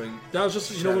earth-shattering. that was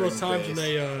just, you know, one of those times when bass.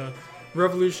 they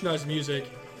revolutionized music.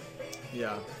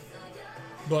 Yeah.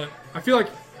 But I feel like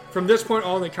from this point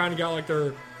on, they kind of got like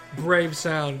their brave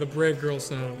sound, the Brave Girl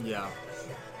sound. Yeah.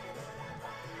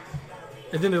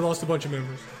 And then they lost a bunch of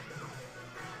members.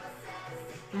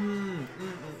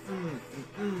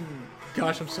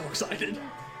 Gosh, I'm so excited.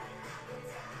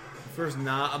 If there's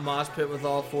not a mosh pit with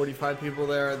all 45 people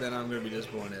there, then I'm going to be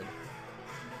disappointed.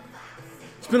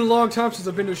 It's been a long time since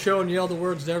I've been to a show and yelled the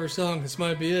words to every song. This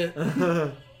might be it.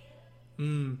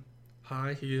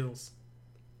 High heels.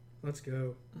 Let's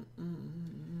go.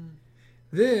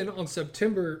 Then, on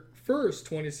September 1st,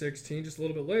 2016, just a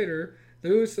little bit later,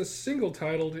 there was a single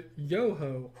titled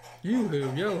Yo-Ho.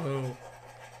 Yoo-Hoo, Yo-Ho.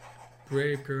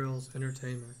 Brave Girls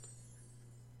Entertainment.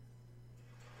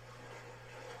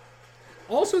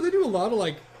 Also, they do a lot of,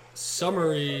 like,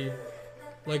 summery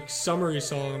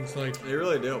songs. Like, They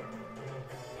really do.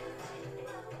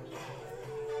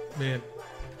 man.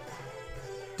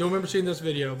 Don't remember seeing this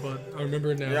video, but I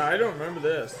remember it now. Yeah, I don't remember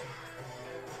this.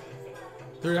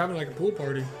 They're having, like, a pool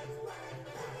party.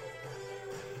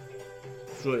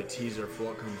 It's really a teaser for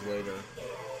what comes later.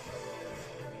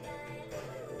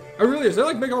 It really is. They,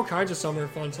 like, make all kinds of summer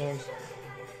fun songs.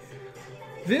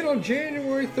 Then on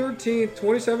January 13th,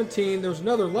 2017, there was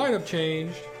another lineup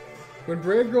change when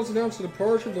Brave Girls announced the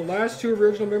departure of the last two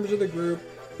original members of the group,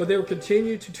 but they would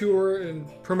continue to tour and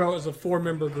promote as a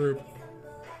 4-member group.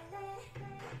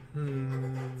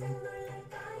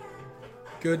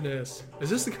 Goodness. Is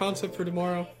this the concept for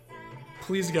tomorrow?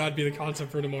 Please God be the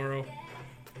concept for tomorrow.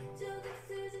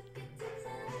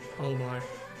 Oh my.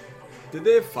 Did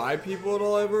they have 5 people at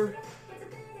all ever?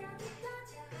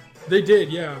 They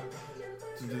did, yeah.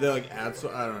 Did they like add so?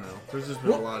 I don't know. There's just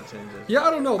been a lot of changes. Yeah, I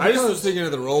don't know. I just was thinking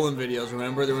of the Roland videos.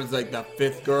 Remember, there was like that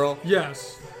 5th girl,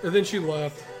 Yes. And then she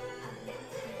left.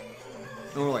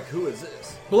 and we're like, who is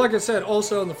this? But like I said,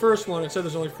 also in the first one, it said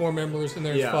there's only 4 members and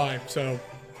there's Yeah. 5, so.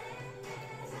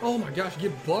 Oh my gosh, you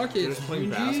get buckets. They're just playing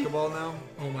Yuji. basketball now.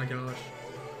 Oh my gosh.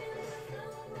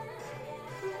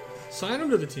 Sign him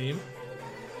to the team.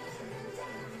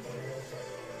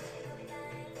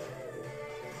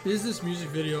 Is this music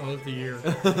video of the year?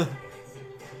 We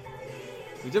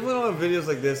definitely don't have videos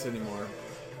like this anymore.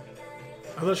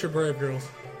 Unless you're Brave Girls.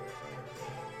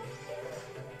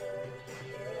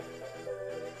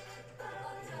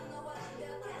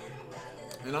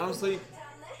 And honestly,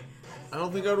 I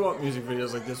don't think I'd want music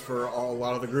videos like this for a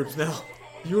lot of the groups now.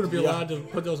 You wouldn't be Yeah. allowed to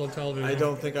put those on television. I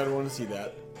don't think I'd want to see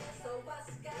that.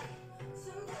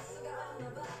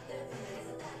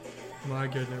 My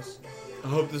goodness. I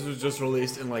hope this was just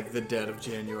released in like the dead of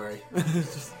January.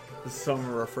 Just the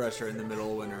summer refresher in the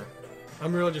middle of winter.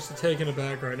 I'm really just taken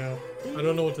aback right now. I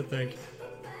don't know what to think.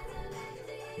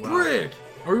 Wow. Brick!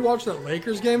 Are we watching that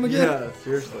Lakers game again? Yeah,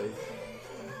 seriously.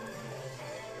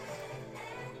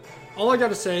 All I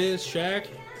gotta say is, Shaq,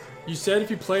 you said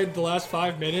if you played the last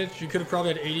 5 minutes, you could have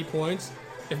probably had 80 points.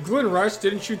 If Glenn Rice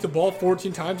didn't shoot the ball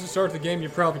 14 times to start the game, you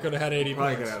probably could have had 80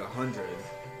 Probably could points. have had 100.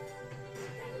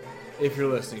 If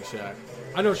you're listening, Shaq.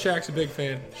 I know Shaq's a big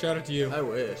fan. Shout out to you. I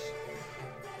wish.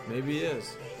 Maybe he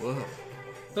is. Whoa.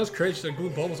 That was crazy. She glue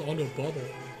bubbles onto a bubble.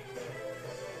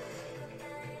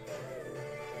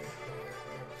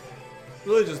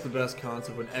 Really just the best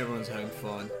concept when everyone's having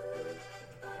fun.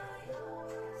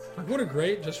 Like, what a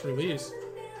great just release.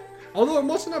 Although it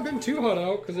must have not been too hot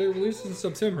out because they released in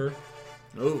September.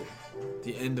 Oh,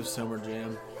 the end of Summer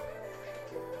Jam.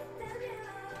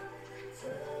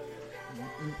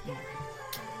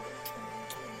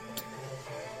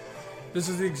 This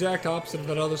is the exact opposite of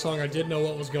that other song. I did know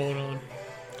what was going on.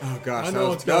 Oh gosh, I that know was,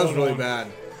 what's that was going really on. bad.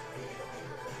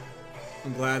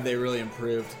 I'm glad they really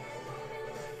improved.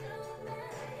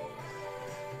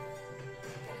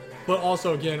 But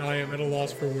also, again, I am at a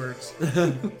loss for words.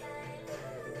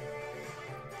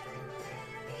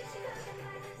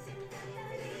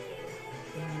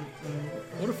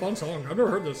 What a fun song. I've never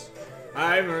heard this.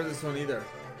 I haven't heard this one either.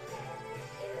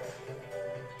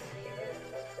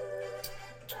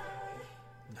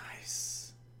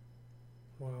 Nice.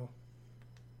 Wow.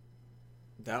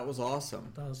 That was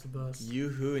awesome. That was the best.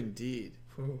 Yoo-hoo indeed.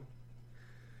 Whew.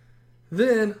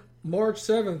 Then, March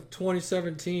 7th,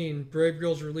 2017, Brave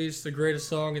Girls released the greatest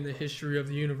song in the history of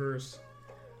the universe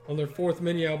on their 4th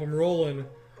mini-album, Rollin',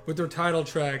 with their title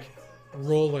track,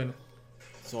 Rollin'.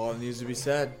 That's all that needs to be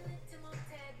said.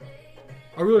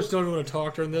 I really just don't even want to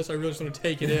talk during this. I really just want to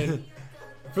take it in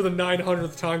for the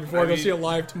 900th time before I go see it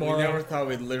live tomorrow. We never thought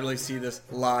we'd literally see this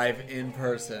live in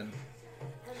person.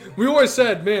 We always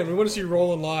said, man, we want to see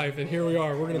Rollin' live, and here we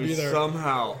are. We're going to We be there.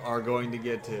 somehow are going to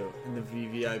get to in the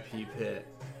VVIP pit.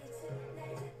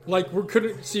 Like, we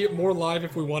couldn't see it more live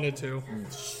if we wanted to.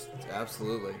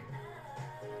 Absolutely.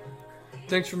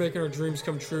 Thanks for making our dreams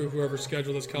come true, whoever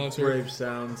scheduled this concert. Brave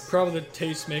sounds. Probably the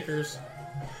tastemakers.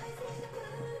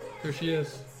 There she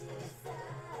is.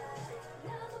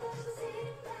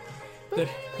 The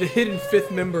hidden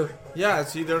fifth member. Yeah,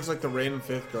 see, there's like the random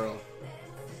fifth girl.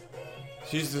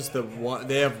 She's just the one.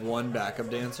 They have one backup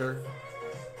dancer.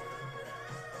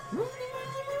 I'm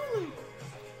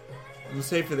gonna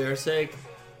say for their sake,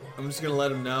 I'm just gonna let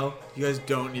them know you guys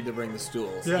don't need to bring the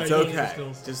stools. Yeah, it's you don't need the okay.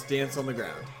 stools. Just dance on the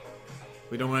ground.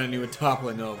 We don't want anyone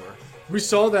toppling over. We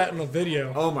saw that in a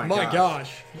video. Oh my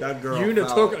gosh. That girl Yuna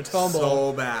fell took a tumble.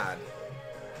 so bad.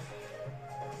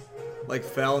 Like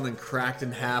fell and then cracked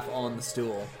in half on the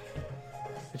stool.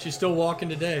 And she's still walking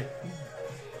today.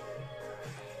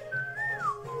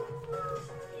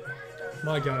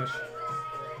 My gosh.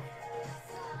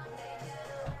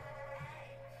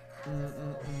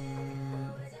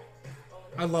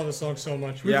 I love this song so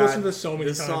much. We've listened to this so many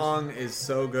times. This song is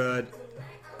so good.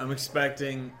 I'm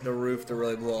expecting the roof to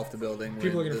really blow off the building.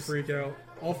 People are going to freak out.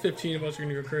 All 15 of us are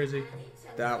going to go crazy.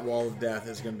 That wall of death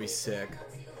is going to be sick.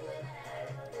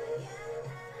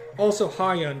 Also,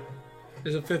 Hyun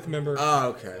is a fifth member Oh,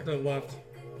 okay. that left.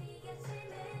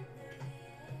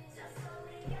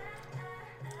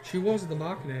 She was the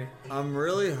Machine. I'm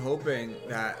really hoping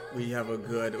that we have a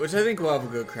good, which I think we'll have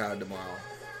a good crowd tomorrow.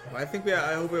 I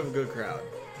hope we have a good crowd.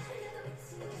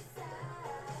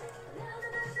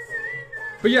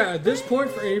 But yeah, at this point,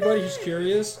 for anybody who's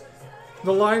curious,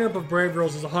 the lineup of Brave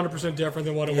Girls is 100% different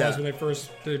than what it was when they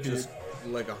first debuted. Just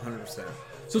like 100%.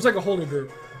 So it's like a whole new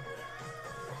group.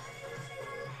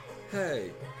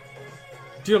 Hey.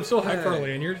 Dude, I'm so hyped for our Hey.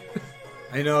 lanyard.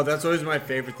 I know, that's always my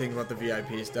favorite thing about the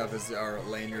VIP stuff is our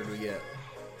lanyard we get.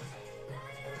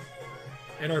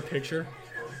 And our picture.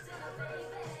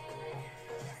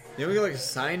 Then we get like a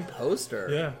signed poster.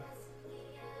 Yeah.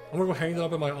 I'm gonna go hang that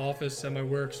up in my office at my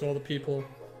work so all the people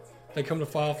that come to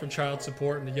file for child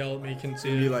support and they yell at me can see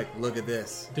And be it. like, look at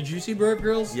this. Did you see Brave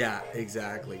Girls? Yeah,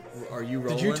 exactly. Are you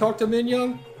rolling? Did you talk to Min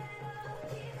Young?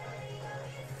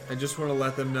 I just want to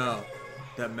let them know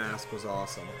that mask was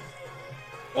awesome.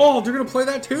 Oh, they're gonna play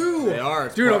that too! They are.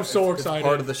 It's Dude, part- I'm so it's excited.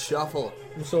 part of the shuffle.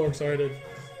 I'm so excited.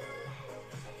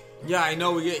 Yeah, I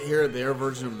know we get here their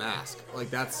version of Mask. Like,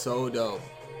 that's so dope.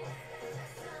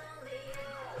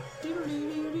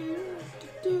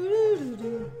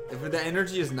 If the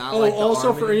energy is not Oh, like the also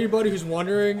army, for anybody who's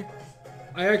wondering,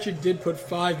 I actually did put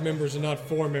 5 members and not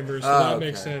 4 members, so that okay.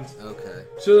 makes sense. Okay.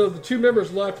 So the 2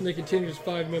 members left and they continued as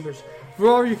 5 members. For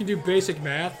all of you can do basic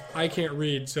math, I can't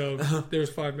read, so there's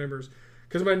 5 members.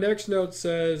 Because my next note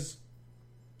says,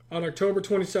 on October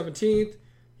 2017,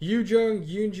 Yoojung,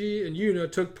 Yoonji, and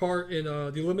Yuna took part in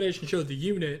the elimination show The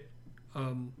Unit.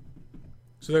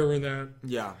 So they were in that.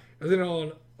 Yeah. And then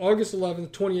on August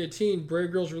 11th, 2018,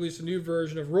 Brave Girls released a new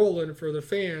version of Rollin' for their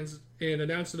fans and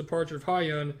announced the departure of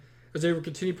Hyun as they would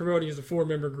continue promoting as a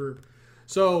 4-member group.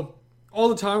 So all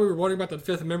the time we were wondering about that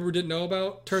 5th member we didn't know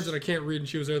about. Turns out I can't read and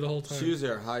she was there the whole time. She was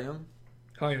there, Hyun.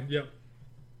 Hyun, yep.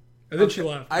 And then she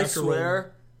left. I after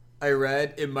swear, I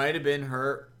read it might have been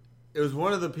her. It was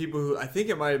one of the people who I think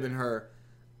it might have been her.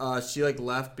 She like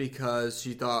left because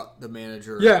she thought the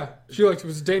manager. Yeah, she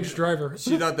was a dangerous driver.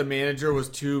 She thought the manager was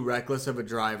too reckless of a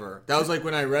driver. That was like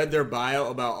when I read their bio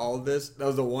about all of this. That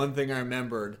was the one thing I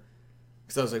remembered.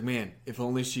 Because I was like, man, if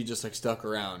only she just like stuck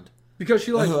around. Because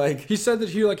she Like- he said that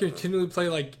he continually play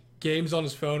like games on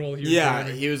his phone while he was Yeah,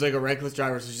 driving. he was like a reckless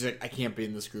driver. So she's like, I can't be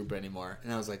in this group anymore.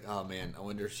 And I was like, oh man, I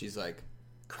wonder if she's like,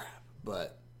 crap.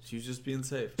 But she was just being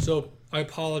safe. So I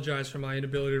apologize for my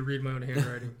inability to read my own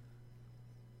handwriting.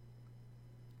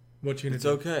 What you gonna It's do?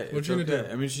 okay. What It's you gonna okay.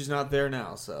 do? I mean, she's not there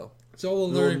now, so It's all a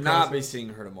we will learning not be process. seeing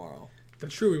her tomorrow.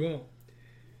 That's true, we won't.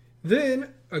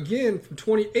 Then, again, from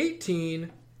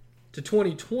 2018 to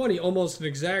 2020, almost an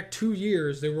exact 2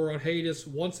 years, they were on hiatus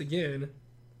once again.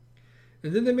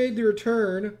 And then they made the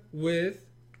return with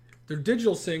their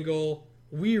digital single,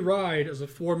 We Ride, as a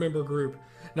 4-member group.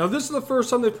 Now, this is the first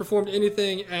time they've performed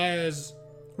anything as,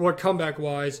 what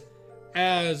comeback-wise,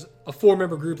 as a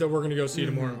 4-member group that we're going to go see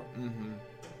tomorrow.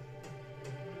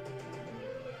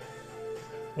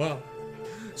 Wow.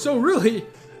 So really,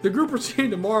 the group we're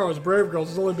seeing tomorrow is Brave Girls.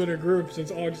 Has only been a group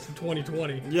since August of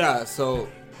 2020. Yeah, so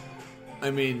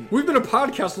I mean, We've been a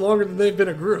podcast longer than they've been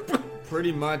a group.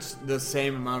 pretty much the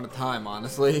same amount of time,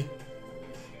 honestly.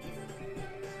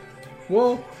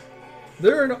 Well, I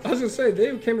was gonna say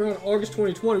they came around August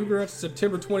 2020. We've been around since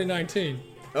September 2019.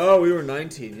 Oh, we were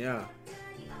 19, yeah.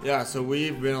 Yeah, so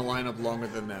we've been a lineup longer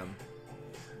than them.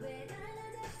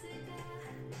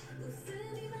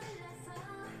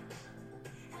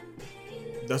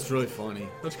 That's really funny.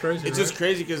 That's crazy. It's just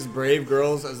crazy because Brave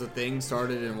Girls as a thing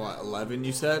started in what, 11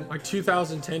 you said? like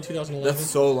 2010, 2011. That's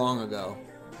so long ago.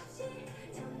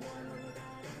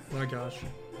 My gosh.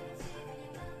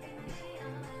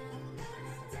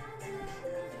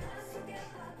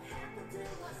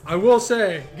 I will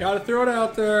say, gotta throw it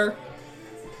out there.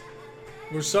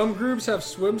 Where some groups have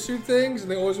swimsuit things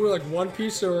and they always wear like one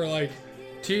piece or like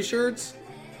t-shirts,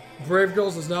 Brave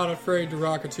Girls is not afraid to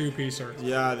rock a two-piecer.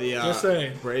 Yeah, the Just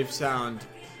saying. Brave Sound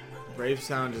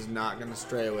is not gonna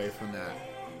stray away from that.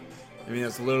 I mean,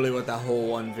 that's literally what that whole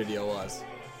one video was.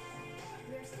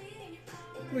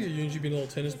 Look at Yoonji being a little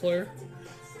tennis player.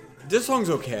 This song's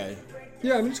okay.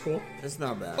 Yeah, I mean, it's cool. It's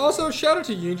not bad. Also, shout out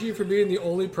to Yoonji for being the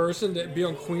only person to be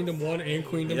on Queendom 1 and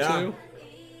Queendom 2.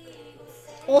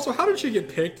 Also, how did she get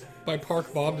picked by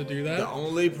Park Bob to do that? The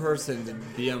only person to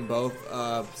be on both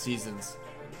seasons.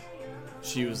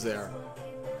 She was there.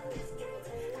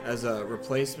 As a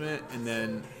replacement and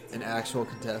then an actual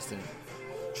contestant.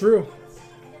 True.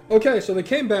 Okay, so they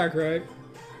came back, right?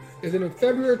 And then in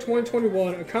February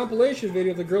 2021, a compilation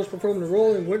video of the girls performing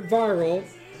Rolling went viral,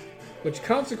 which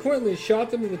consequently shot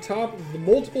them to the top of the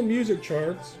multiple music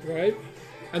charts, right?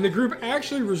 And the group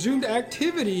actually resumed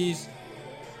activities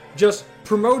just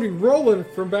promoting Rollin'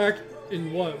 from back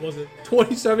in, what was it,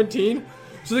 2017?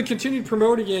 So they continued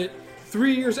promoting it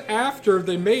 3 years after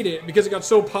they made it because it got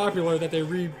so popular that they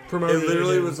re-promoted it. It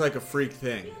literally again. was like a freak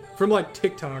thing. From like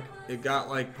TikTok. It got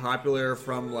like popular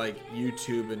from like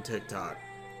YouTube and TikTok.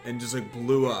 And just like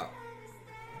blew up.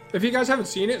 If you guys haven't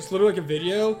seen it, it's literally like a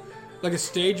video, like a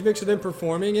stage mix of them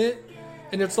performing it.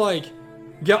 And it's like,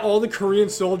 get all the Korean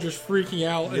soldiers freaking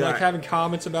out and like having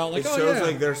comments about like, it oh shows yeah.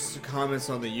 like their comments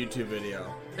on the YouTube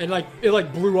video. And like, it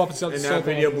like blew up. And that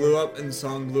video blew up and the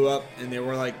song blew up and they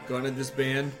were like going to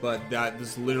disband, but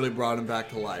this literally brought them back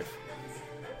to life.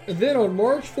 And then on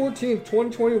March 14th,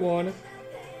 2021,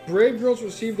 Brave Girls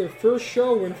received their first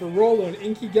show win for Rolla on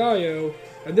Inkigayo,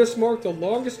 and this marked the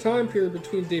longest time period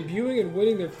between debuting and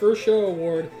winning their first show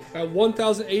award at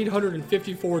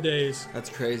 1,854 days.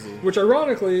 That's crazy. Which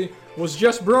ironically was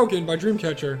just broken by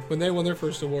Dreamcatcher when they won their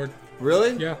first award.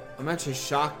 Really? Yeah. I'm actually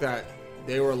shocked that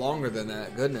they were longer than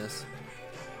that. Goodness.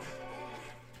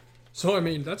 So, I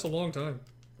mean, that's a long time.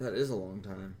 That is a long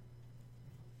time.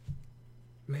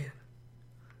 Man.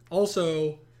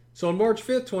 Also, so on March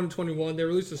 5th, 2021, they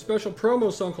released a special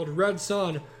promo song called Red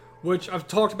Sun, which I've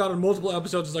talked about in multiple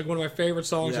episodes. It's like one of my favorite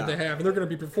songs that they have, and they're going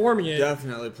to be performing it.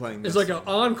 Definitely playing this. It's like an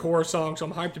encore song, so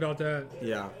I'm hyped about that.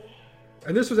 Yeah.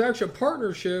 And this was actually a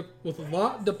partnership with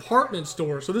Lot Department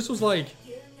Store. So this was like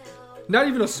not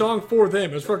even a song for them.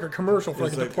 It was for like a commercial for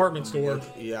like a department store.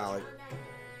 Like, yeah, like.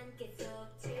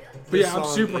 But yeah, I'm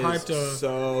super hyped to.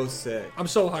 So sick. I'm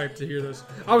so hyped to hear this.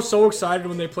 I was so excited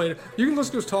when they played it. You can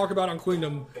listen to us talk about it on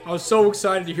Queendom. I was so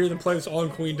excited to hear them play this on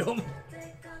Queendom.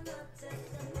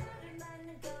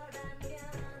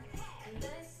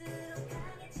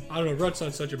 I don't know, Red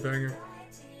Sun's such a banger.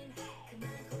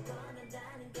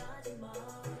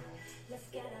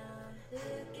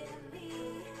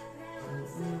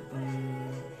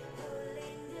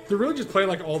 They're really just playing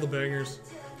like all the bangers.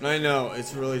 I know,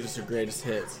 it's really just their greatest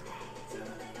hits.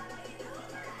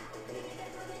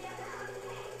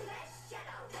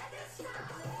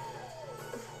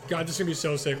 God, this is gonna be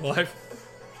so sick live.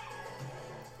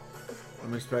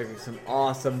 I'm expecting some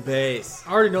awesome bass.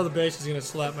 I already know the bass is gonna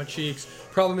slap my cheeks.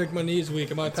 Probably make my knees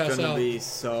weak. I might pass out. It's gonna be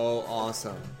so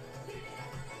awesome.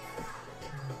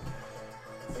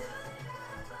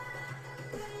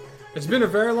 It's been a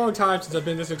very long time since I've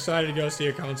been this excited to go see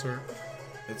a concert.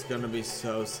 It's gonna be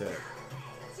so sick.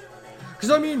 Because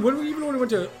I mean, when we went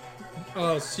to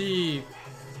see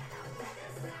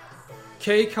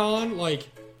K-Con, like,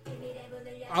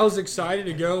 I was excited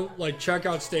to go like check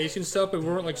out Stacey and stuff, but we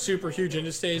weren't like super huge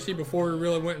into Stacey before we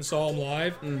really went and saw them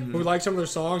live. Mm-hmm. We liked some of their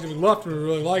songs and we left and we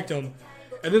really liked them.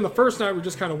 And then the first night we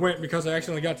just kind of went because I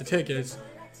accidentally got the tickets.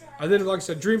 And then, like I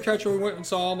said, Dreamcatcher, we went and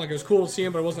saw them. Like, it was cool to see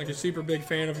them, but I wasn't like a super big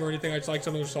fan of them or anything. I just liked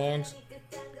some of their songs.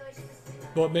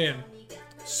 But man,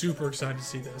 super excited to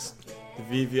see this. The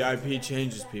VVIP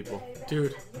changes people.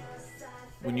 Dude.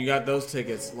 When you got those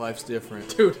tickets, life's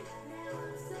different. Dude.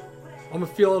 I'm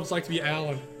gonna feel what it's like to be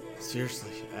Alan.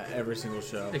 Seriously, at every single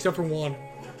show. Except for one.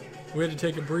 We had to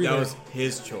take a breather. That was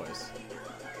his choice.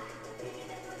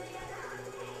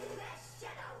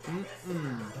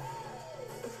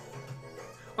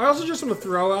 I also just want to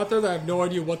throw out there that I have no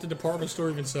idea what the department store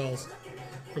even sells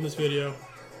from this video.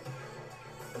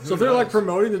 So if they're like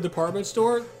promoting the department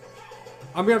store,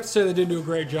 I'm gonna have to say they didn't do a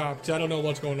great job because I don't know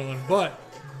what's going on. But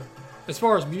as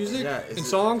far as music and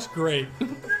songs, great.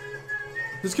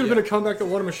 This could have been a comeback that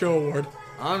won him a show award.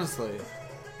 Honestly.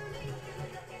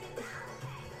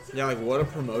 Yeah, like what a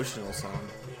promotional song.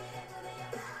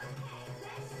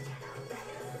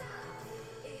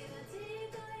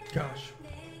 Gosh.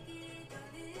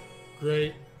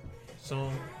 Great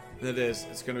song. It is.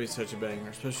 It's going to be such a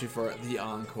banger, especially for the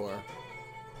encore.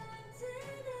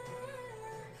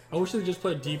 I wish they just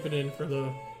played Deep It In for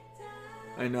the...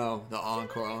 I know, the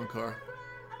encore.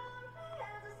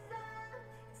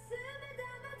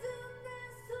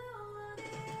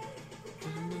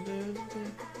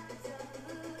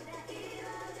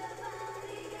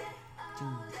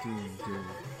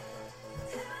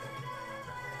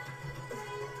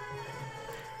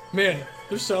 Man,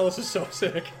 this cellist is so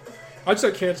sick. I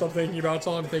just can't stop thinking about it. It's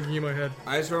all I'm thinking in my head.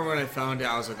 I just remember when I found it,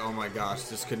 I was like, oh my gosh,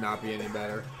 this could not be any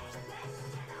better.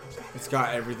 It's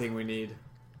got everything we need.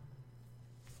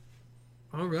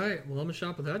 All right. Well, I'm going to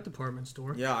shop at that department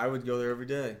store. Yeah, I would go there every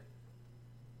day.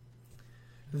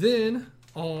 Then,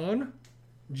 on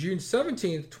June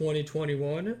 17th,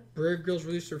 2021, Brave Girls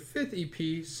released their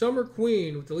 5th EP, Summer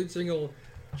Queen, with the lead single,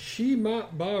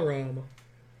 Chimat Baram.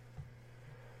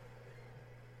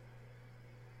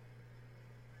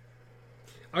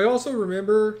 I also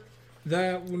remember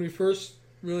that when we first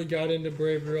really got into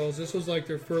Brave Girls, this was like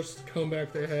their first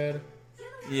comeback they had.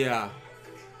 Yeah.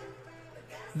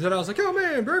 Then I was like, oh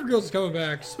man, Brave Girls is coming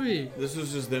back. Sweet. This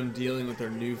was just them dealing with their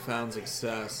newfound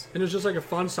success. And it was just like a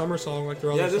fun summer song like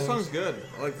their other songs. Yeah, this song's good.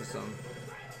 I like this song.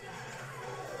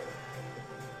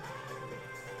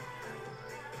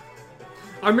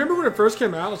 I remember when it first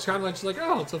came out, it's kind of like, just like,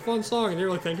 oh, it's a fun song. And you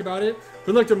really think about it.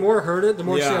 But like the more I heard it, the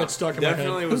more it stuck in my head.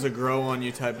 Definitely was a grow on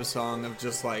you type of song of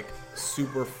just like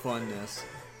super funness.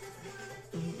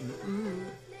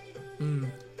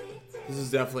 This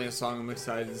is definitely a song I'm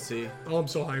excited to see. Oh, I'm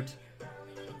so hyped.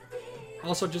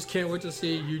 Also, just can't wait to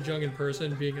see Yu Jung in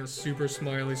person being a super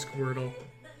smiley Squirtle.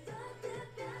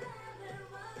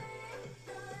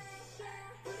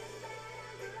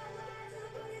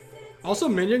 Also,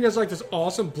 Minyoung has like this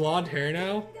awesome blonde hair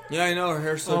now. Yeah, I know, her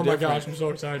hair's so different. Oh my different. gosh, I'm so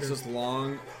excited. It's just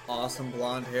long, awesome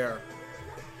blonde hair.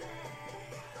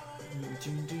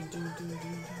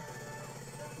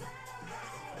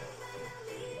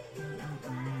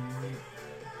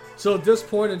 So at this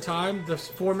point in time, the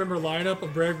 4-member lineup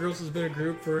of Brave Girls has been a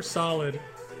group for a solid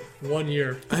 1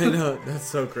 year. I know, that's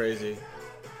so crazy.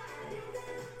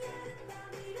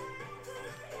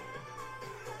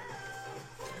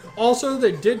 Also,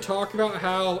 they did talk about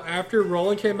how after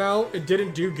Rollin' came out, it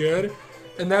didn't do good.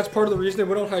 And that's part of the reason they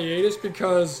went on hiatus,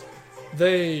 because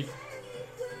they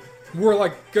were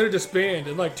like going to disband.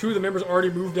 And like 2 of the members already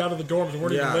moved out of the dorms and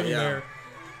weren't even living there.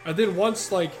 And then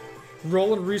once like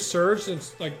Rollin' resurged and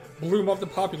like blew them up the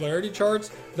popularity charts,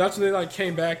 that's when they like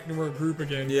came back and were a group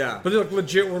again. Yeah. But they like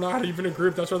legit were not even a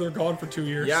group. That's why they're gone for 2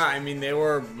 years. Yeah, I mean, they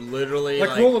were literally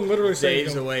like Rollin' literally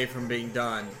days away from being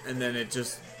done. And then it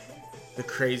just... the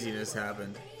craziness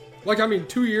happened. Like, I mean,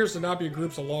 2 years to not be a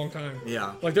group's a long time.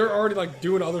 Yeah. Like, they're already, like,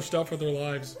 doing other stuff with their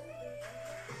lives.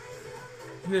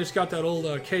 And they just got that old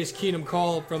Case Keenum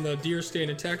call from the deer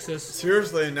stand in Texas.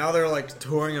 Seriously, now they're, like,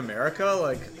 touring America?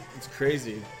 Like, it's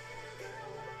crazy.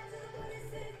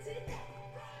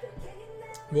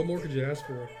 What more could you ask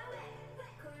for?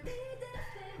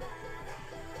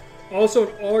 Also,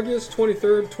 on August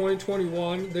 23rd,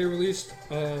 2021, they released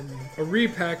a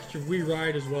repackage of We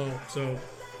Ride as well. So,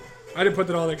 I didn't put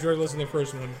that on there because I already listened to the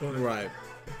first one. But, Right.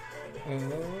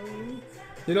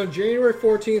 Then on January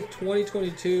 14th,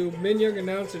 2022, Minyoung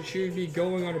announced that she would be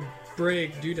going on a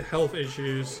break due to health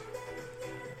issues.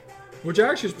 Which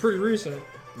actually is pretty recent.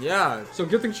 Yeah. So,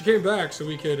 good thing she came back so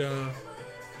we could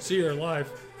see her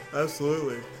live.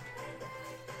 Absolutely.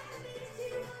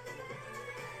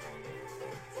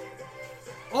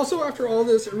 Also, after all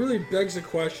this, it really begs the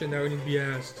question that we need to be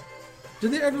asked.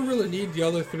 Did they ever really need the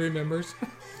other 3 members?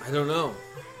 I don't know.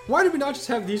 Why did we not just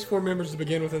have these 4 members to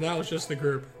begin with and that was just the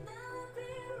group?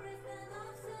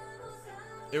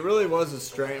 It really was a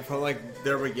strain from like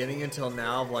their beginning until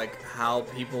now of like how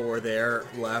people were there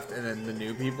left and then the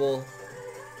new people.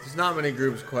 There's not many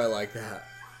groups quite like that.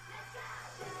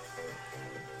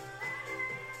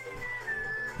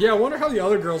 Yeah, I wonder how the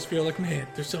other girls feel. Like, man,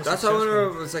 they're so That's successful. how I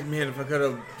wonder. It's like, man, if I could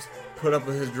have put up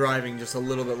with his driving just a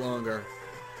little bit longer.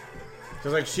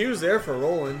 Because like she was there for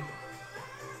Rollin'.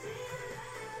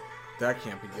 That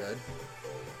can't be good.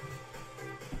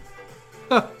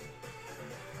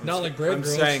 Not like Brave I'm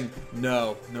Girls. saying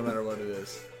no matter what it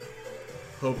is.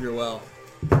 Hope you're well.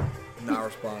 Not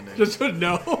responding. Just a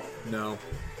no. No.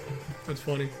 That's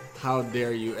funny. How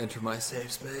dare you enter my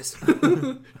safe space?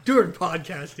 During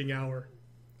podcasting hour.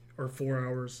 Or 4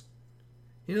 hours.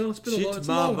 You know, it's been a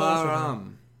long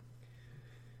time.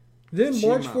 Then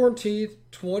March 14th,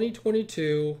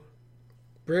 2022,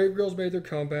 Brave Girls made their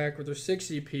comeback with their 6th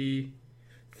EP,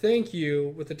 Thank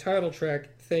You, with the title track,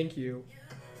 Thank You.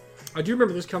 I do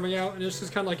remember this coming out, and this is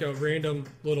kind of like a random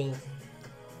little...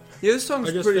 Yeah, this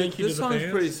song's pretty. Thank You This to the song's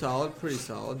fans. pretty solid. Pretty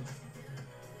solid.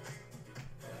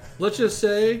 Let's just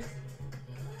say,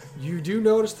 You do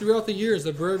notice throughout the years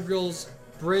that Brave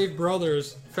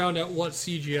Brothers found out what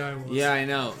CGI was. Yeah, I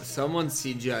know. Someone's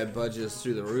CGI budget is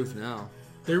through the roof now.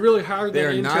 They really hired They that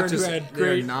are intern not just who had they are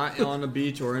great... not on a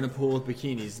beach or in a pool with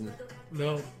bikinis.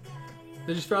 No.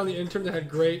 They just found the intern that had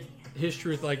great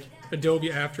history with, like,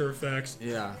 Adobe After Effects.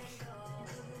 Yeah.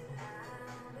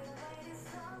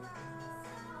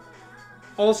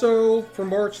 Also, from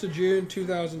March to June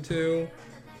 2002,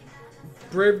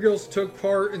 Brave Girls took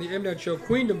part in the M. Night show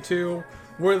Queendom 2,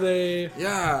 where they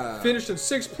finished in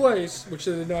 6th place, which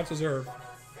they did not deserve.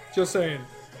 Just saying.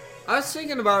 I was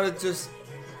thinking about it, just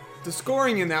the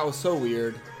scoring in that was so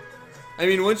weird. I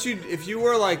mean, if you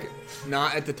were like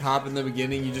not at the top in the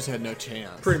beginning, you just had no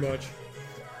chance. Pretty much.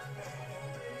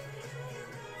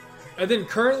 And then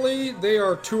currently, they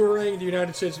are touring the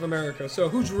United States of America. So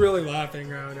who's really laughing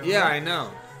right now? Yeah, I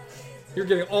know. You're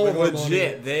getting all Like, of our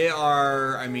legit, money. they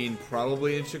are, I mean,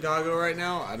 probably in Chicago right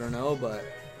now. I don't know, but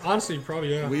Honestly,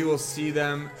 probably, yeah. we will see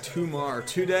them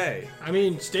today. I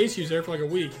mean, Stacy was there for like a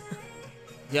week.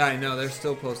 Yeah, I know. They're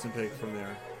still posting pics from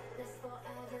there.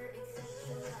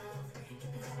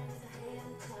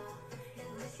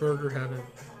 Burger heaven.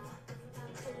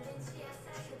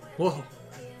 Whoa.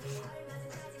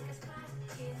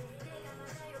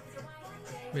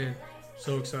 Man,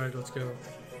 so excited. Let's go.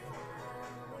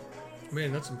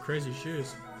 Man, that's some crazy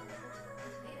shoes.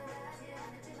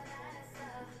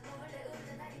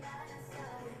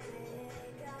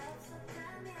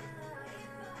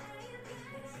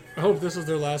 I hope this is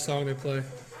their last song they play.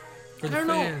 For the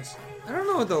fans. I don't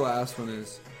know what the last one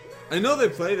is. I know they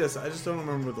play this. I just don't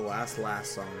remember what the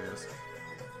last song is.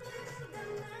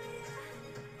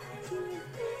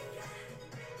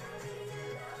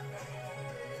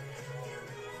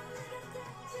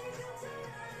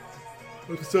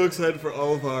 I'm so excited for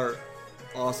all of our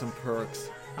awesome perks.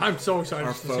 I'm so excited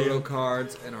Our to see photo it.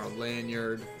 cards and our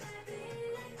lanyard.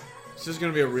 It's just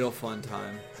going to be a real fun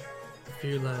time.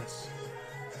 Fearless.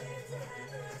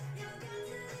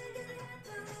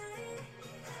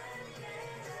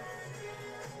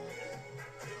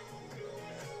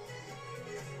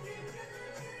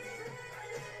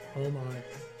 Oh my.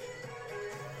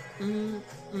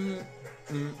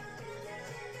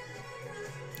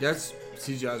 Yes,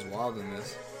 CGI's wild in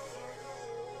this.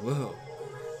 Whoa.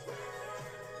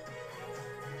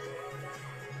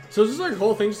 So is this like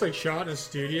whole thing's like shot in a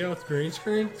studio with green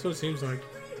screen? That's what it seems like.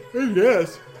 I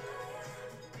guess.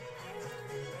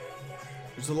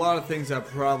 There's a lot of things that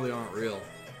probably aren't real.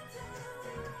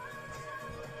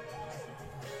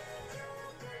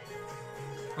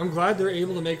 I'm glad they're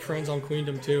able to make friends on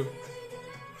Queendom too.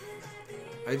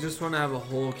 I just want to have a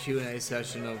whole Q&A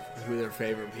session of who their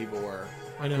favorite people were.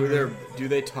 I know. Do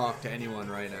they talk to anyone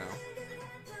right now?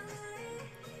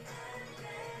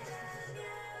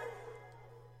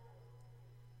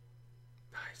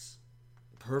 Nice.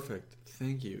 Perfect.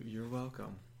 Thank you. You're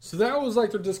welcome. So that was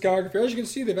like their discography. As you can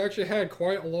see, they've actually had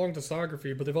quite a long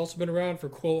discography, but they've also been around for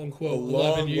quote unquote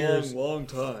 11 years. long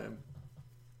time.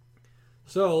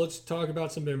 So let's talk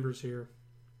about some members here.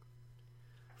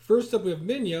 First up, we have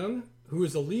Min Young, who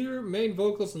is the leader, main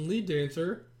vocalist, and lead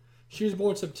dancer. She was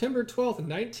born September 12th,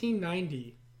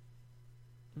 1990.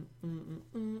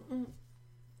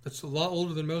 That's a lot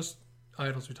older than most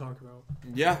idols we talk about.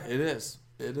 Yeah, it is.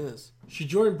 It is. She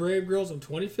joined Brave Girls in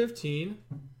 2015.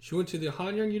 She went to the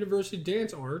Hanyang University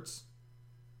Dance Arts.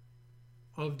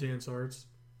 Of Dance Arts.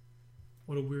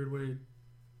 What a weird way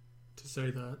to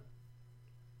say that.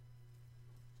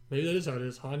 Maybe that is how it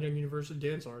is. Hanyang University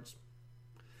Dance Arts.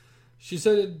 She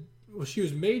said she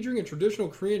was majoring in traditional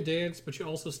Korean dance, but she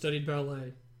also studied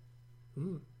ballet.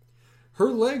 Her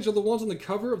legs are the ones on the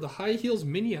cover of the High Heels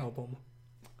mini album.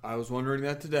 I was wondering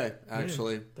that today,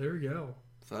 actually. Man, there we go.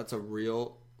 So that's a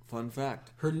real fun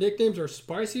fact. Her nicknames are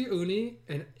Spicy Uni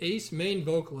and Ace Main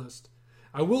Vocalist.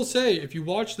 I will say, if you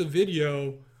watch the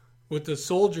video with the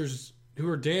soldiers who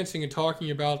are dancing and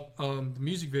talking about the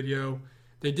music video,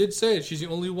 they did say that she's the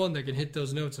only one that can hit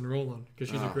those notes and roll them because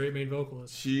she's a great main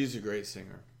vocalist. She's a great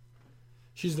singer.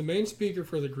 She's the main speaker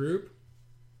for the group.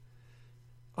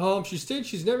 She states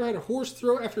she's never had a hoarse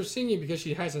throat after singing because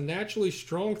she has a naturally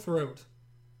strong throat.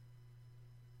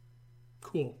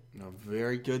 Cool. No,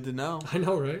 very good to know. I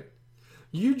know, right?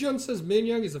 Yoo-jung says Min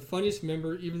Young is the funniest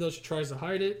member, even though she tries to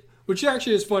hide it. Which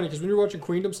actually is funny, because when you're watching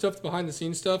Queendom stuff, the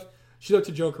behind-the-scenes stuff, she likes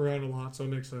to joke around a lot, so it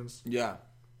makes sense. Yeah.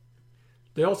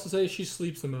 They also say she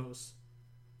sleeps the most.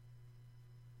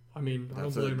 I mean, I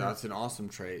don't blame her. That's an awesome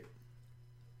trait.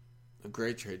 A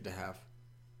great trait to have.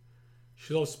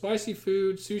 She loves spicy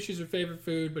food. Sushi's her favorite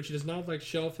food, but she does not like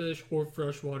shellfish or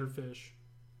freshwater fish.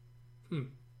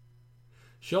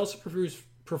 She also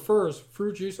prefers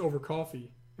fruit juice over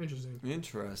coffee. Interesting.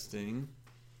 Interesting.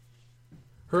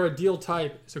 Her ideal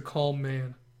type is a calm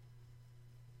man.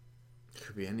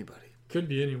 Could be anybody. Could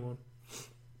be anyone.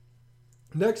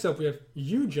 Next up, we have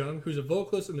Yu Jung, who's a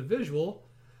vocalist in the visual.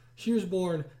 She was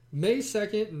born May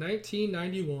 2nd,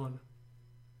 1991.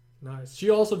 Nice. She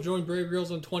also joined Brave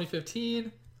Girls in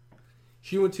 2015.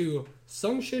 She went to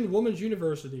Sungshin Women's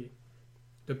University,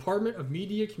 Department of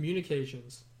Media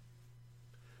Communications.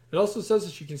 It also says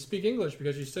that she can speak English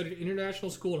because she studied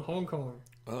international school in Hong Kong.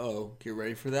 Uh-oh. Get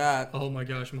ready for that. Oh my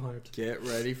gosh, I'm hyped. Get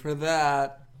ready for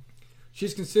that.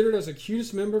 She's considered as the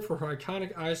cutest member for her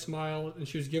iconic eye smile, and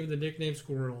she was given the nickname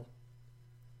Squirtle.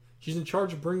 She's in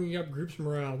charge of bringing up groups'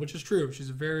 morale, which is true. She's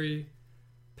a very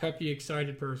peppy,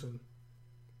 excited person.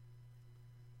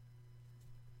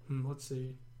 Let's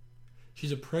see.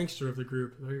 She's a prankster of the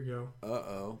group. There you go.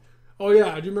 Uh-oh. Oh,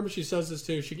 yeah, I do remember she says this,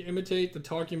 too. She can imitate the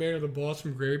talking man or the boss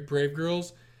from Brave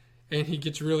Girls, and he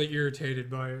gets really irritated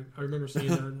by it. I remember seeing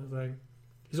that in the thing.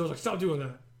 He's always like, stop doing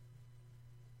that.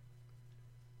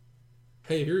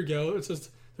 Hey, here you go. It says,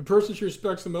 the person she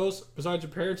respects the most, besides her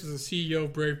parents, is the CEO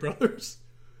of Brave Brothers.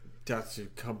 That's your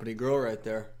company girl right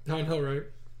there. I know, right?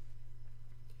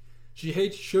 She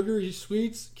hates sugary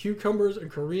sweets, cucumbers,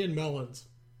 and Korean melons.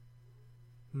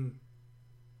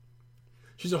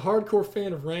 She's a hardcore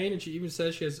fan of Rain, and she even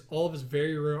says she has all of his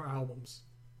very rare albums.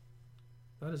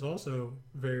 That is also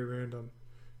very random.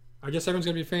 I guess everyone's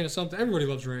going to be a fan of something. Everybody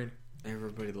loves Rain.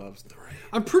 Everybody loves the Rain.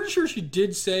 I'm pretty sure she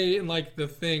did say in like the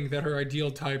thing that her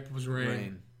ideal type was Rain.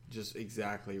 Rain. Just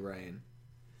exactly Rain.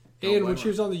 And when she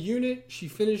was on the unit, she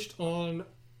finished on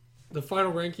the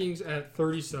final rankings at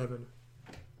 37.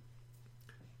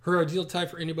 Her ideal type,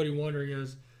 for anybody wondering,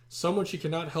 is someone she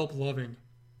cannot help loving.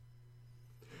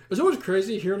 It's always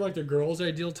crazy hearing like the girls'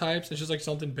 ideal types. It's just like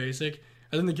something basic.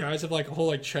 And then the guys have like a whole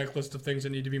like checklist of things that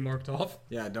need to be marked off.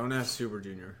 Yeah, don't ask Super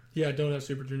Junior. Yeah, don't have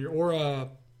Super Junior. Or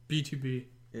B2B.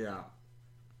 Yeah.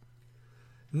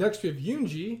 Next we have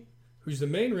Yoonji, who's the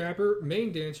main rapper,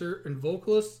 main dancer, and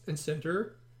vocalist and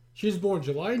center. She was born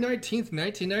July 19th,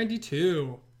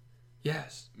 1992.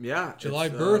 Yes. Yeah. July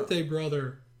birthday,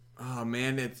 brother. Oh,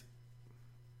 man,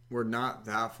 we're not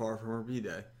that far from her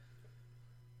B-Day.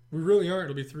 We really aren't.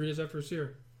 It'll be 3 days after it's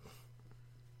here.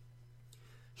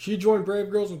 She joined Brave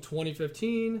Girls in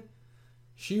 2015.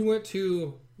 She went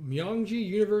to Myeongji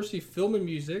University Film and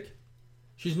Music.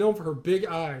 She's known for her big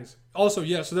eyes. Also,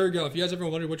 yeah, so there you go. If you guys ever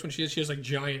wondered which one she is, she has like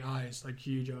giant eyes, like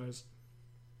huge eyes.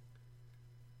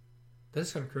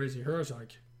 That's kind of crazy. Her eyes are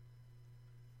like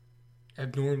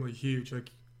abnormally huge.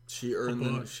 Like she earned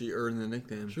the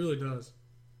nickname. She really does.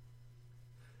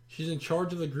 She's in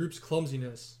charge of the group's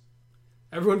clumsiness.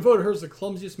 Everyone voted her as the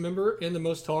clumsiest member and the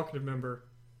most talkative member.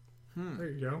 There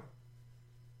you go.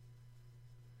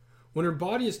 When her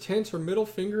body is tense, her middle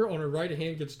finger on her right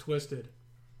hand gets twisted.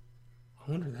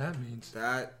 I wonder what that means.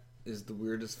 That is the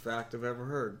weirdest fact I've ever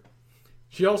heard.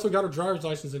 She also got her driver's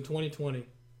license in 2020.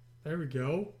 There we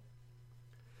go.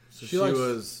 So she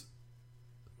was...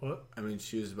 What? I mean,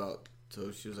 she was like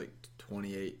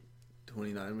 28,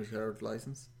 29 when she got her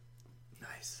license.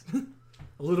 Nice.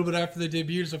 A little bit after they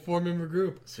debuted as a 4-member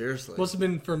group. Seriously. Must have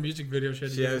been for a music video I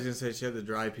was going to say she had to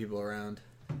drive people around.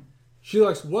 She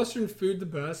likes Western food the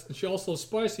best, and she also loves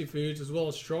spicy foods as well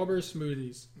as strawberry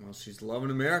smoothies. Well, she's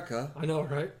loving America. I know,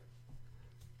 right?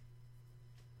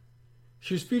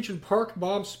 She was featured in Park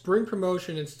Bom's spring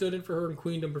promotion and stood in for her in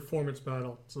Queendom Performance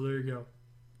Battle. So there you go.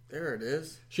 There it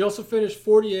is. She also finished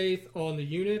 48th on the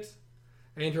unit,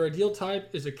 and her ideal type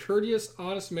is a courteous,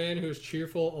 honest man who is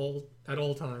cheerful at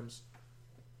all times.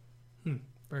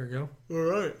 There you go.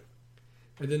 All right.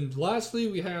 And then lastly,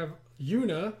 we have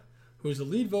Yuna, who is the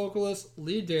lead vocalist,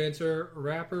 lead dancer,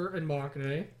 rapper, and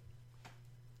maknae.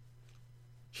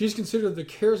 She's considered the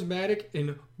charismatic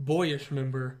and boyish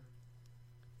member.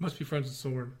 Must be friends with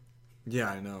Soren. Yeah,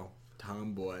 I know.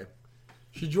 Tomboy.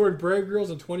 She joined Brave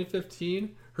Girls in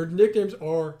 2015. Her nicknames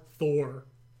are Thor.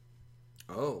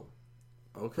 Oh,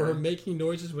 okay. For her making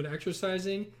noises when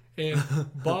exercising, and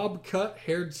Bob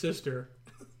Cut-Haired Sister.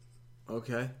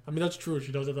 Okay. I mean, that's true.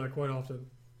 She does that quite often.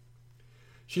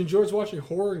 She enjoys watching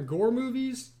horror and gore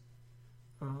movies.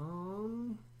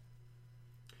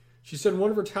 She said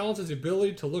one of her talents is the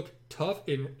ability to look tough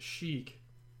and chic.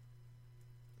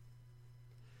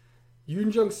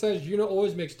 Yoonjung says Yuna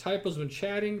always makes typos when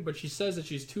chatting, but she says that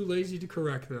she's too lazy to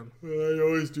correct them. I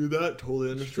always do that.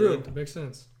 Totally understand. It's true. It makes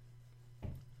sense.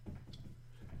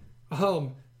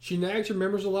 She nags her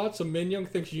members a lot, so Minyoung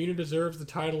thinks Yuna deserves the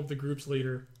title of the group's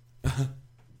leader.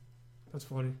 That's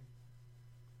funny.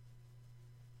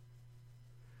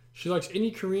 She likes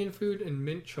any Korean food and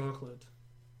mint chocolate.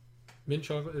 Mint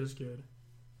chocolate is good.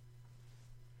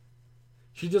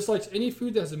 She dislikes any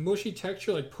food that has a mushy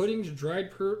texture like puddings, dried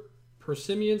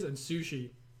persimmons, and sushi.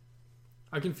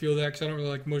 I can feel that because I don't really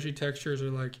like mushy textures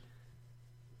or like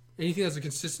anything that's the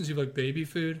consistency of like baby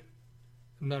food.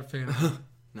 I'm not a fan of it.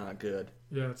 Not good.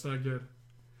 Yeah, it's not good.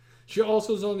 She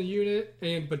also is on the unit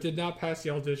but did not pass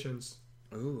the auditions.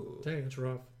 Ooh. Dang, that's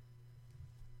rough.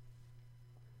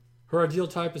 Her ideal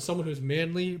type is someone who's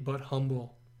manly but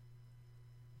humble.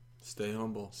 Stay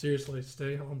humble. Seriously,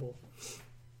 stay humble.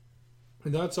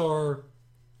 And that's our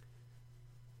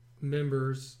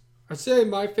members. I'd say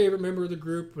my favorite member of the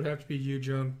group would have to be Yoo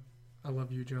Jung. I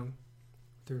love Yoo Jung.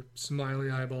 Their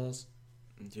smiley eyeballs.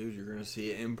 Dude, you're going to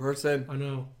see it in person. I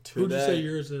know. Today. Who'd you say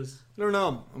yours is? I don't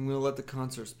know. I'm going to let the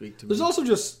concert speak to me. There's also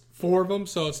just 4 of them,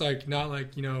 so it's like not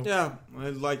like, you know. Yeah, I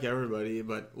like everybody,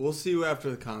 but we'll see you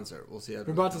after the concert. We'll see after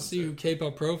We're about to see who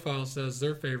K-Pop Profile says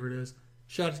their favorite is.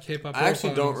 Shout out to K-Pop Profile. I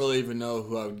actually don't really even know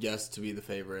who I would guess to be the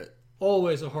favorite.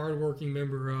 Always a hardworking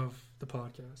member of the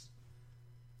podcast.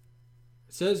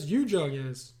 It says Yoo Jung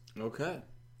is. Okay.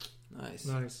 Nice.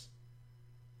 Nice.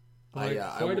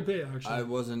 Yeah, quite a bit, actually. I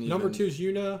wasn't even... Number 2 is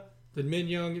Yuna, then Min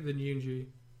Young, then Yoonji.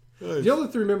 Nice. The other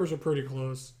 3 members are pretty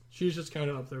close. She's just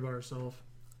kind of up there by herself.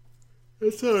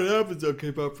 That's how it happens on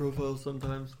K-pop profiles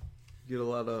sometimes. You get a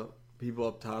lot of people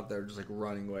up top that are just like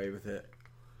running away with it.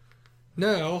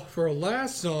 Now, for our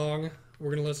last song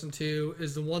we're going to listen to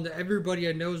is the one that everybody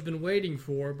I know has been waiting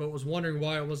for, but was wondering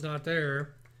why it was not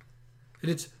there. And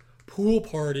it's Pool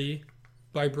Party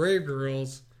by Brave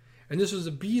Girls. And this was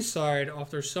a B-side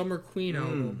off their Summer Queen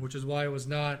album, which is why it was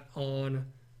not on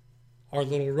our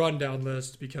little rundown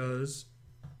list, because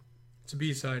it's a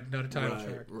B-side, not a title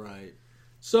track. Right.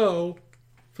 So,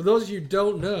 for those of you who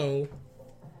don't know,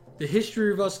 the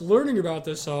history of us learning about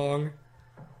this song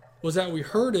was that we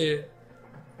heard it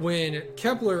when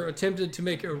Kepler attempted to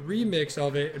make a remix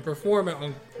of it and perform it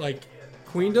on, like,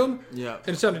 Queendom. Yeah.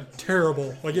 And it sounded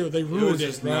terrible. Like, they ruined it, was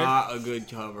just right? not a good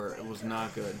cover. It was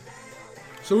not good.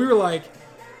 So we were like,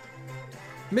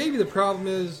 maybe the problem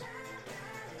is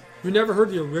we never heard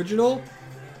the original,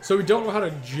 so we don't know how to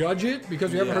judge it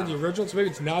because we haven't heard the original, so maybe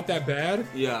it's not that bad.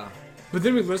 Yeah. But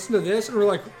then we listened to this and we're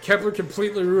like, Kepler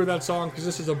completely ruined that song because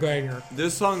this is a banger.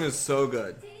 This song is so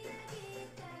good.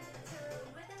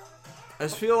 I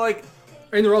just feel like...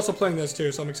 And they're also playing this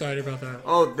too, so I'm excited about that.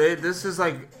 Oh, this is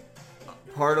like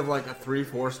part of like a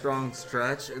 3-4 strong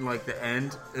stretch, and like the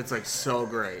end, it's like so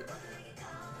great.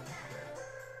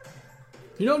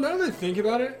 You know, now that I think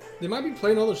about it, they might be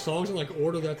playing all their songs in like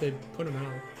order that they put them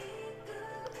out.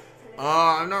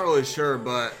 I'm not really sure,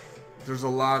 but there's a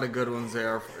lot of good ones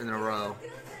there in a row.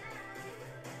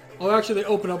 Oh, actually, they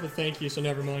open up with thank you, so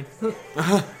never mind.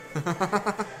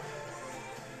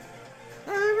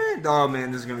 Oh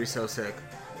man, this is gonna be so sick.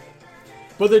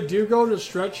 But they do go into a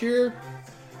stretch here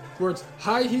where it's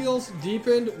high heels,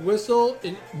 deepened, whistle,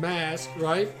 and mask,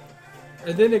 right?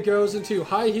 And then it goes into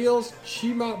high heels,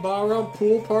 Shima Baram,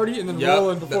 Pool Party, and then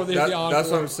rolling before they hit the encore.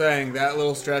 That's what I'm saying. That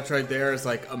little stretch right there is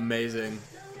like amazing.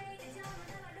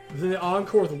 Then the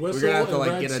encore with whistle. We're gonna have to and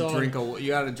like red get a song. drink of. You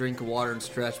gotta drink of water and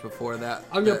stretch before that.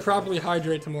 I'm gonna properly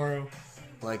hydrate tomorrow.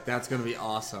 Like that's gonna be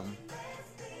awesome.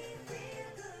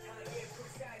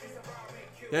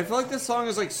 Yeah, I feel like this song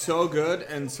is like so good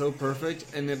and so perfect,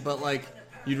 but like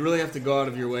you'd really have to go out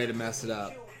of your way to mess it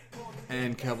up.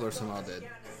 And Kepler somehow did.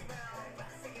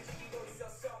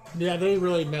 Yeah, they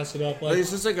really mess it up. Like,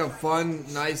 it's just like a fun,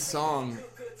 nice song.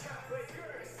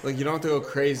 Like you don't have to go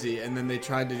crazy, and then they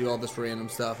tried to do all this random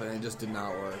stuff, and it just did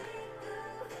not work.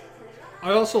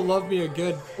 I also love me a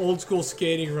good old school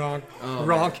skating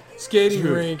skating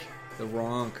Dude, rink. The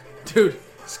ronk. Dude,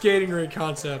 skating rink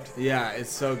concept. Yeah,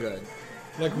 it's so good.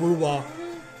 Like woo-wah.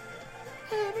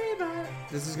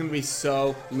 This is gonna be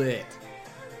so lit.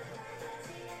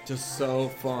 Just so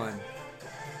fun.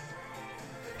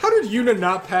 How did Yuna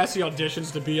not pass the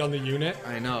auditions to be on the unit?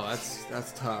 I know,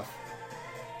 that's tough.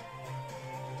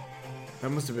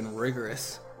 That must have been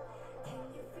rigorous.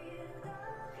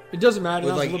 It doesn't matter.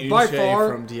 With That like was by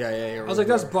far from DIA or I was like,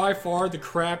 that's by far the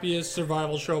crappiest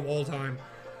survival show of all time.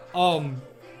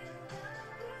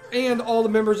 And all the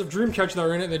members of Dreamcatcher that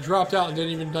were in it, they dropped out and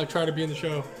didn't even like try to be in the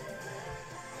show.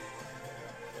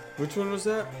 Which one was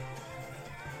that?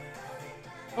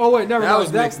 Oh wait, never That mind.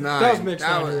 was Mix 9. That was Mix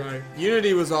 9, you're right.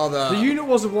 Unity was all the... The unit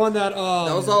was the one that...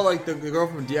 that was all like the girl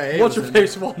from DIA. What's her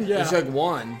face one? Yeah. It's like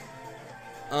one.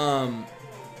 And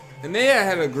they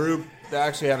had a group that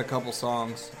actually had a couple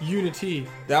songs. Unity.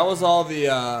 That was all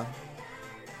the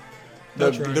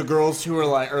That's right. the girls who were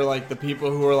like, or like the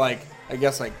people who were like, I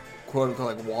guess like quote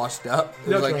unquote like washed up. It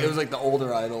was That's like right. it was like the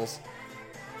older idols.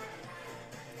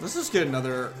 Let's just get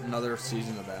another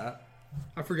season of that.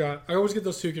 I forgot. I always get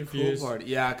those two Pool confused. party.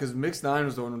 Yeah, because Mixed Nine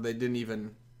was the one where they didn't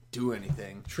even do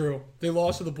anything. True. They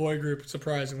lost to the boy group,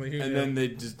 surprisingly. Who And knew? then they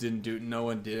just didn't do. No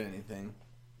one did anything.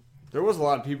 There was a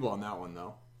lot of people on that one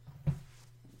though.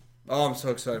 Oh, I'm so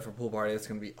excited for pool party. It's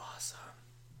gonna be awesome.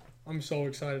 I'm so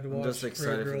excited to watch. I'm just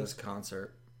excited Brave for Girls. this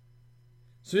concert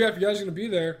So yeah, if you guys are gonna be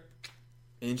there,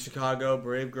 in Chicago.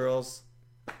 Brave Girls.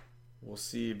 We'll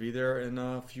see you. Be there in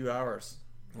a few hours.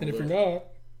 and if you're not,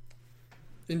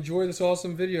 enjoy this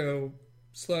awesome video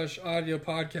 / audio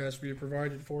podcast we have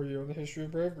provided for you on the history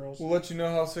of Brave Girls. we'll let you know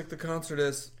how sick the concert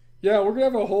is. Yeah, we're gonna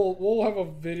have we'll have a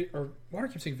video, or why do I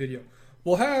keep saying video?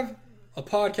 We'll have a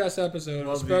podcast episode,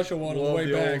 a special one on the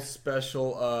way back.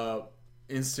 Special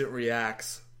instant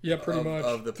reacts. Yeah, pretty much.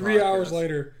 Of the 3 hours podcast.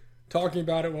 later, talking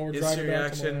about it while we're Instant driving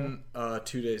back tomorrow. reaction,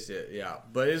 2 days. Yeah,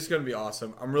 but it's gonna be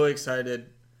awesome. I'm really excited.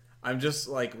 I'm just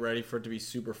like ready for it to be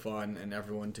super fun and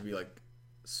everyone to be like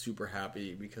super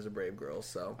happy because of Brave Girls.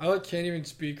 So I can't even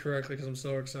speak correctly because I'm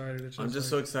so excited. It's I'm just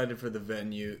so excited for the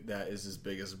venue that is as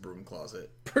big as a broom closet.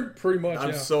 pretty much. I'm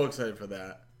Yeah, so excited for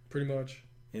that, pretty much.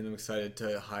 and I'm excited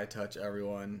to high touch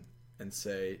everyone and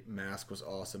say Mask was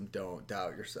awesome. Don't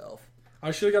doubt yourself. I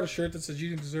should have got a shirt that says "You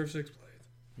didn't deserve sixth place."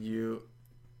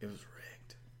 It was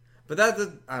rigged, but I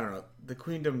don't know. The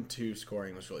Queendom 2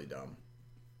 scoring was really dumb.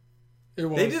 It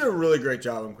was. They did a really great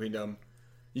job on Queendom.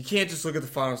 You can't just look at the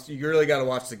finals. You really got to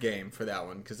watch the game for that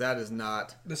one because that is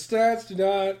not. The stats do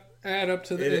not add up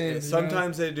to the end.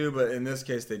 Sometimes they do, but in this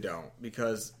case they don't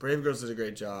because Brave Girls did a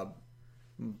great job.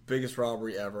 Biggest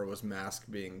robbery ever was Mask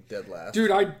being dead last.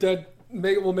 Dude,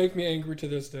 will make me angry to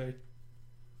this day.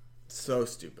 So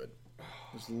stupid.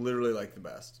 It was literally like the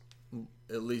best,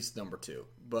 at least number 2.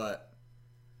 But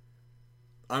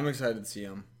I'm excited to see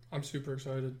him. I'm super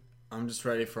excited. I'm just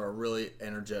ready for a really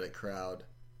energetic crowd.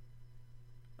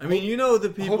 I mean, you know the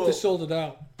I people. hope they sold it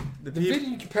out. The The people.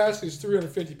 venue capacity is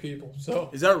 350 people. So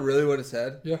Is that really what it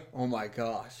said? yeah, Oh my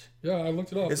gosh. yeah, I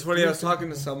looked it up. It's funny. I was talking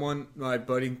to someone, my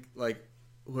buddy, like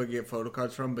who I get photo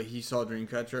cards from, but he saw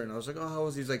Dreamcatcher, and I was like, "Oh, how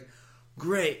was he?" He's like,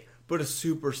 "Great, but a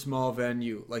super small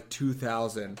venue, like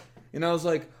 2,000." And I was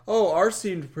like, "Oh, ours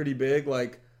seemed pretty big."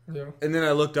 Like, Yeah. and then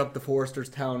I looked up the Foresters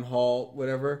Town Hall,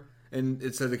 whatever, and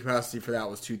it said the capacity for that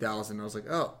was 2,000. I was like,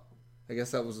 "Oh, I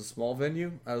guess that was a small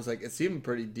venue." I was like, "It seemed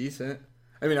pretty decent."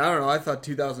 I mean, I don't know. I thought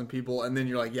 2,000 people, and then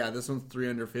you're like, "Yeah, this one's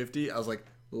 350." I was like,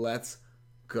 "Let's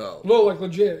go." No, like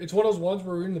legit. It's one of those ones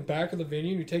where we're in the back of the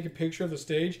venue and you take a picture of the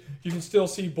stage. You can still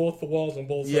see both the walls on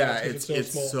both sides. Yeah, 'cause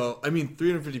it's small. so. I mean,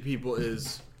 350 people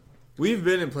is. We've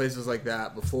been in places like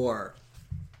that before,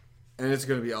 and it's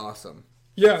going to be awesome.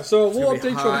 Yeah, so we'll gonna be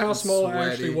update you hot on how and small it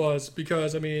sweaty. actually was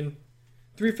because I mean,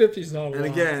 350 is not a lot. And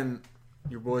again,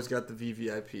 your boys got the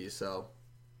VVIP, so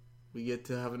we get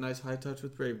to have a nice high touch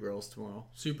with Brave Girls tomorrow.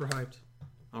 Super hyped.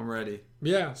 I'm ready.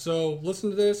 Yeah, so listen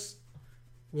to this.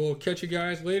 We'll catch you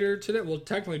guys later today. Well,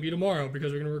 technically be tomorrow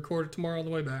because we're gonna record it tomorrow on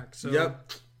the way back. So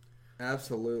Yep,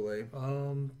 absolutely.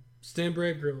 Stand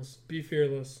brave, girls. Be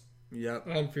fearless. Yep,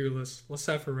 I'm fearless. Let's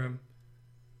have for him.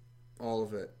 all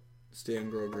of it.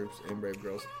 Stand Girl Groups and Brave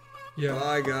Girls. Yeah.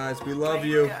 Bye, guys. We love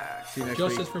you. See you next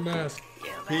Justice week. for mask.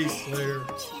 Peace. Later.